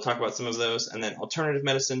 And so we'll talk about some of those. And then alternative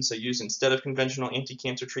medicine, so used instead of conventional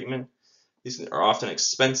anti-cancer treatment. These are often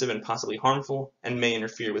expensive and possibly harmful and may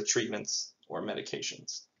interfere with treatments or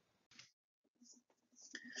medications.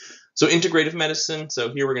 So integrative medicine,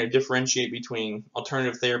 so here we're going to differentiate between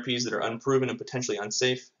alternative therapies that are unproven and potentially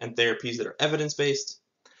unsafe and therapies that are evidence-based.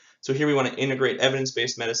 So here we want to integrate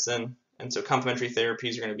evidence-based medicine, and so complementary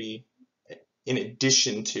therapies are going to be in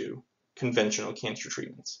addition to conventional cancer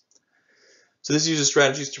treatments. So this uses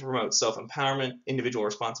strategies to promote self-empowerment, individual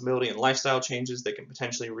responsibility, and lifestyle changes that can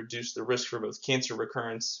potentially reduce the risk for both cancer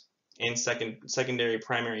recurrence and secondary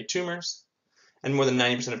primary tumors. And more than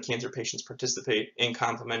 90% of cancer patients participate in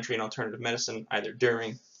complementary and alternative medicine either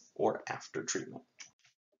during or after treatment.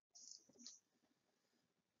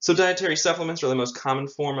 So dietary supplements are the most common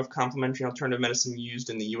form of complementary and alternative medicine used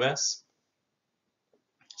in the US.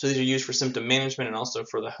 So these are used for symptom management and also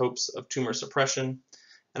for the hopes of tumor suppression.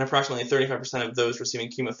 And approximately 35% of those receiving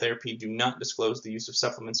chemotherapy do not disclose the use of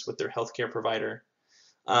supplements with their healthcare provider.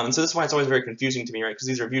 And so this is why it's always very confusing to me, right? Because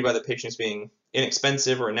these are viewed by the patient as being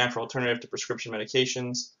inexpensive or a natural alternative to prescription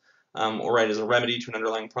medications, or right as a remedy to an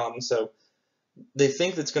underlying problem. So they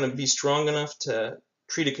think that's going to be strong enough to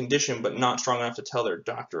treat a condition, but not strong enough to tell their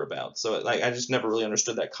doctor about. So like I just never really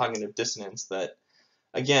understood that cognitive dissonance. That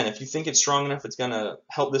again, if you think it's strong enough, it's going to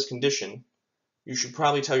help this condition, you should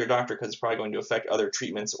probably tell your doctor because it's probably going to affect other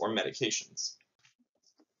treatments or medications.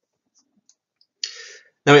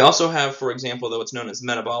 Now we also have, for example, though, what's known as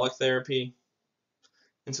metabolic therapy.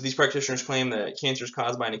 And so these practitioners claim that cancer is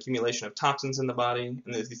caused by an accumulation of toxins in the body,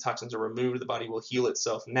 and that if these toxins are removed, the body will heal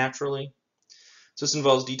itself naturally. So this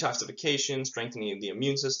involves detoxification, strengthening of the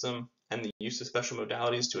immune system, and the use of special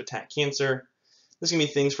modalities to attack cancer. This can be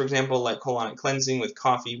things, for example, like colonic cleansing with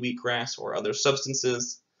coffee, wheatgrass, or other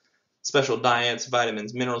substances, special diets,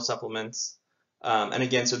 vitamins, mineral supplements. And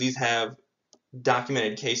again, so these have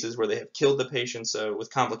documented cases where they have killed the patient, so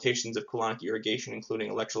with complications of colonic irrigation,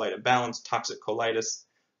 including electrolyte imbalance, toxic colitis,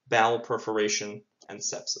 bowel perforation, and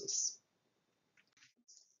sepsis.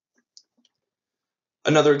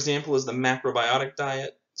 Another example is the macrobiotic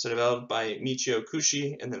diet, so developed by Michio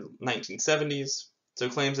Kushi in the 1970s. So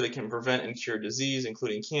it claims that it can prevent and cure disease,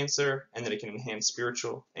 including cancer, and that it can enhance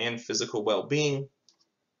spiritual and physical well-being.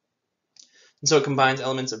 And so it combines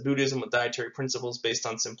elements of Buddhism with dietary principles based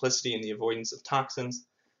on simplicity and the avoidance of toxins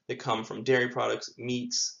that come from dairy products,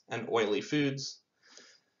 meats, and oily foods.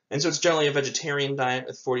 And so it's generally a vegetarian diet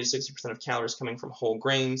with 40 to 60% of calories coming from whole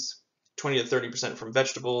grains, 20 to 30% from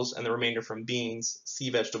vegetables, and the remainder from beans, sea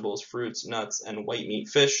vegetables, fruits, nuts, and white meat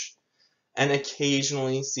fish, and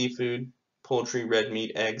occasionally seafood, poultry, red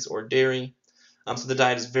meat, eggs, or dairy. So the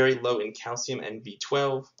diet is very low in calcium and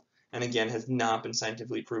B12, and again has not been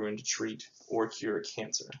scientifically proven to treat or cure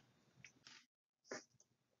cancer.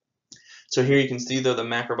 So here you can see, though, the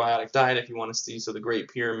macrobiotic diet, if you want to see, so the Great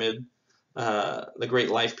Pyramid, the Great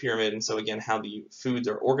Life Pyramid, and so again how the foods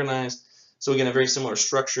are organized. So again, a very similar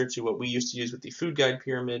structure to what we used to use with the food guide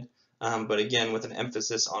pyramid, but again with an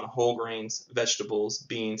emphasis on whole grains, vegetables,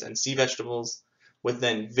 beans, and sea vegetables, with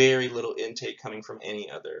then very little intake coming from any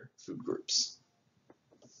other food groups.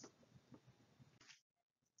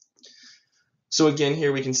 So again,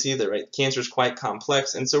 here we can see that cancer is quite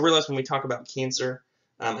complex, and so realize when we talk about cancer,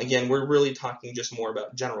 again, we're really talking just more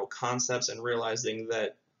about general concepts and realizing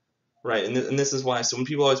that, and this is why, so when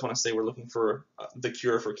people always want to say we're looking for the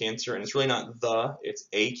cure for cancer, and it's really not it's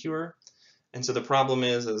a cure. And so the problem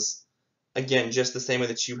is again, just the same way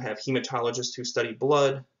that you have hematologists who study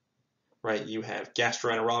blood, you have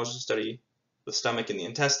gastroenterologists who study the stomach and the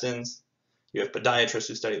intestines, you have podiatrists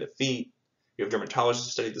who study the feet, you have dermatologists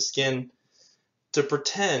who study the skin. To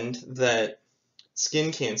pretend that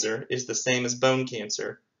skin cancer is the same as bone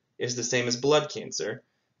cancer, is the same as blood cancer,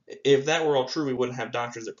 if that were all true, we wouldn't have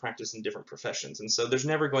doctors that practice in different professions. And so there's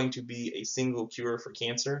never going to be a single cure for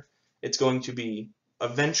cancer. It's going to be,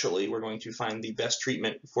 eventually, we're going to find the best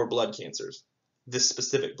treatment for blood cancers, this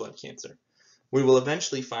specific blood cancer. We will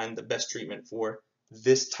eventually find the best treatment for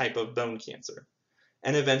this type of bone cancer,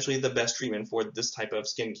 and eventually the best treatment for this type of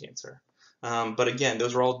skin cancer. But again,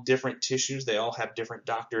 those are all different tissues. They all have different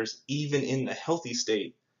doctors, even in the healthy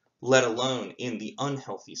state, let alone in the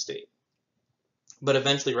unhealthy state. But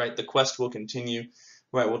eventually, the quest will continue.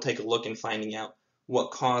 We'll take a look in finding out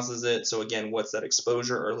what causes it. So again, what's that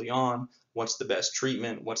exposure early on? What's the best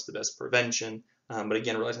treatment? What's the best prevention? But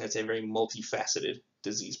again, realizing it's a very multifaceted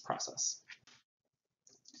disease process.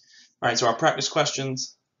 All right, so our practice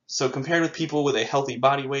questions. So compared with people with a healthy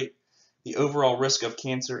body weight, the overall risk of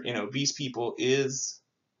cancer in obese people is,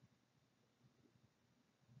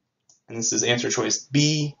 and this is answer choice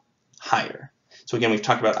B, higher. So again, we've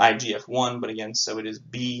talked about IGF-1, but again, so it is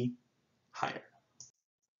B, higher.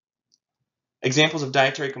 Examples of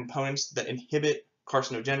dietary components that inhibit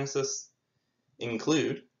carcinogenesis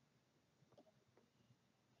include,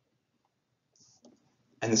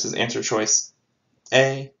 and this is answer choice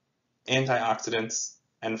A, antioxidants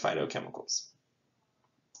and phytochemicals.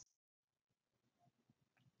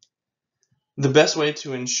 The best way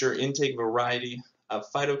to ensure intake variety of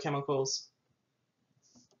phytochemicals,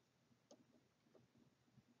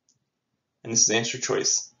 and this is answer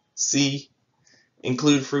choice C,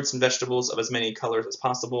 include fruits and vegetables of as many colors as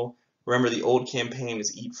possible. Remember, the old campaign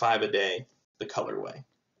is eat 5 a day, the color way.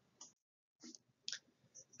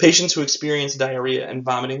 Patients who experience diarrhea and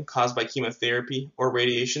vomiting caused by chemotherapy or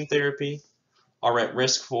radiation therapy are at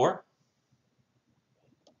risk for,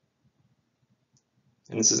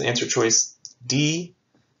 and this is answer choice D,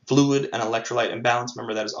 fluid and electrolyte imbalance.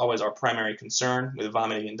 Remember, that is always our primary concern with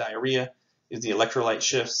vomiting and diarrhea, is the electrolyte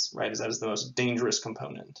shifts, as that is the most dangerous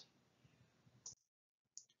component.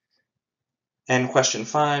 And question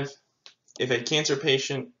 5, if a cancer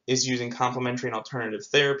patient is using complementary and alternative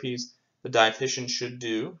therapies, the dietitian should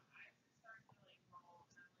do,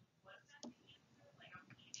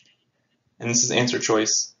 and this is answer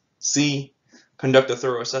choice C, conduct a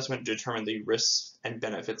thorough assessment to determine the risks and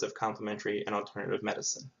benefits of complementary and alternative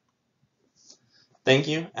medicine. Thank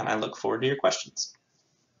you, and I look forward to your questions.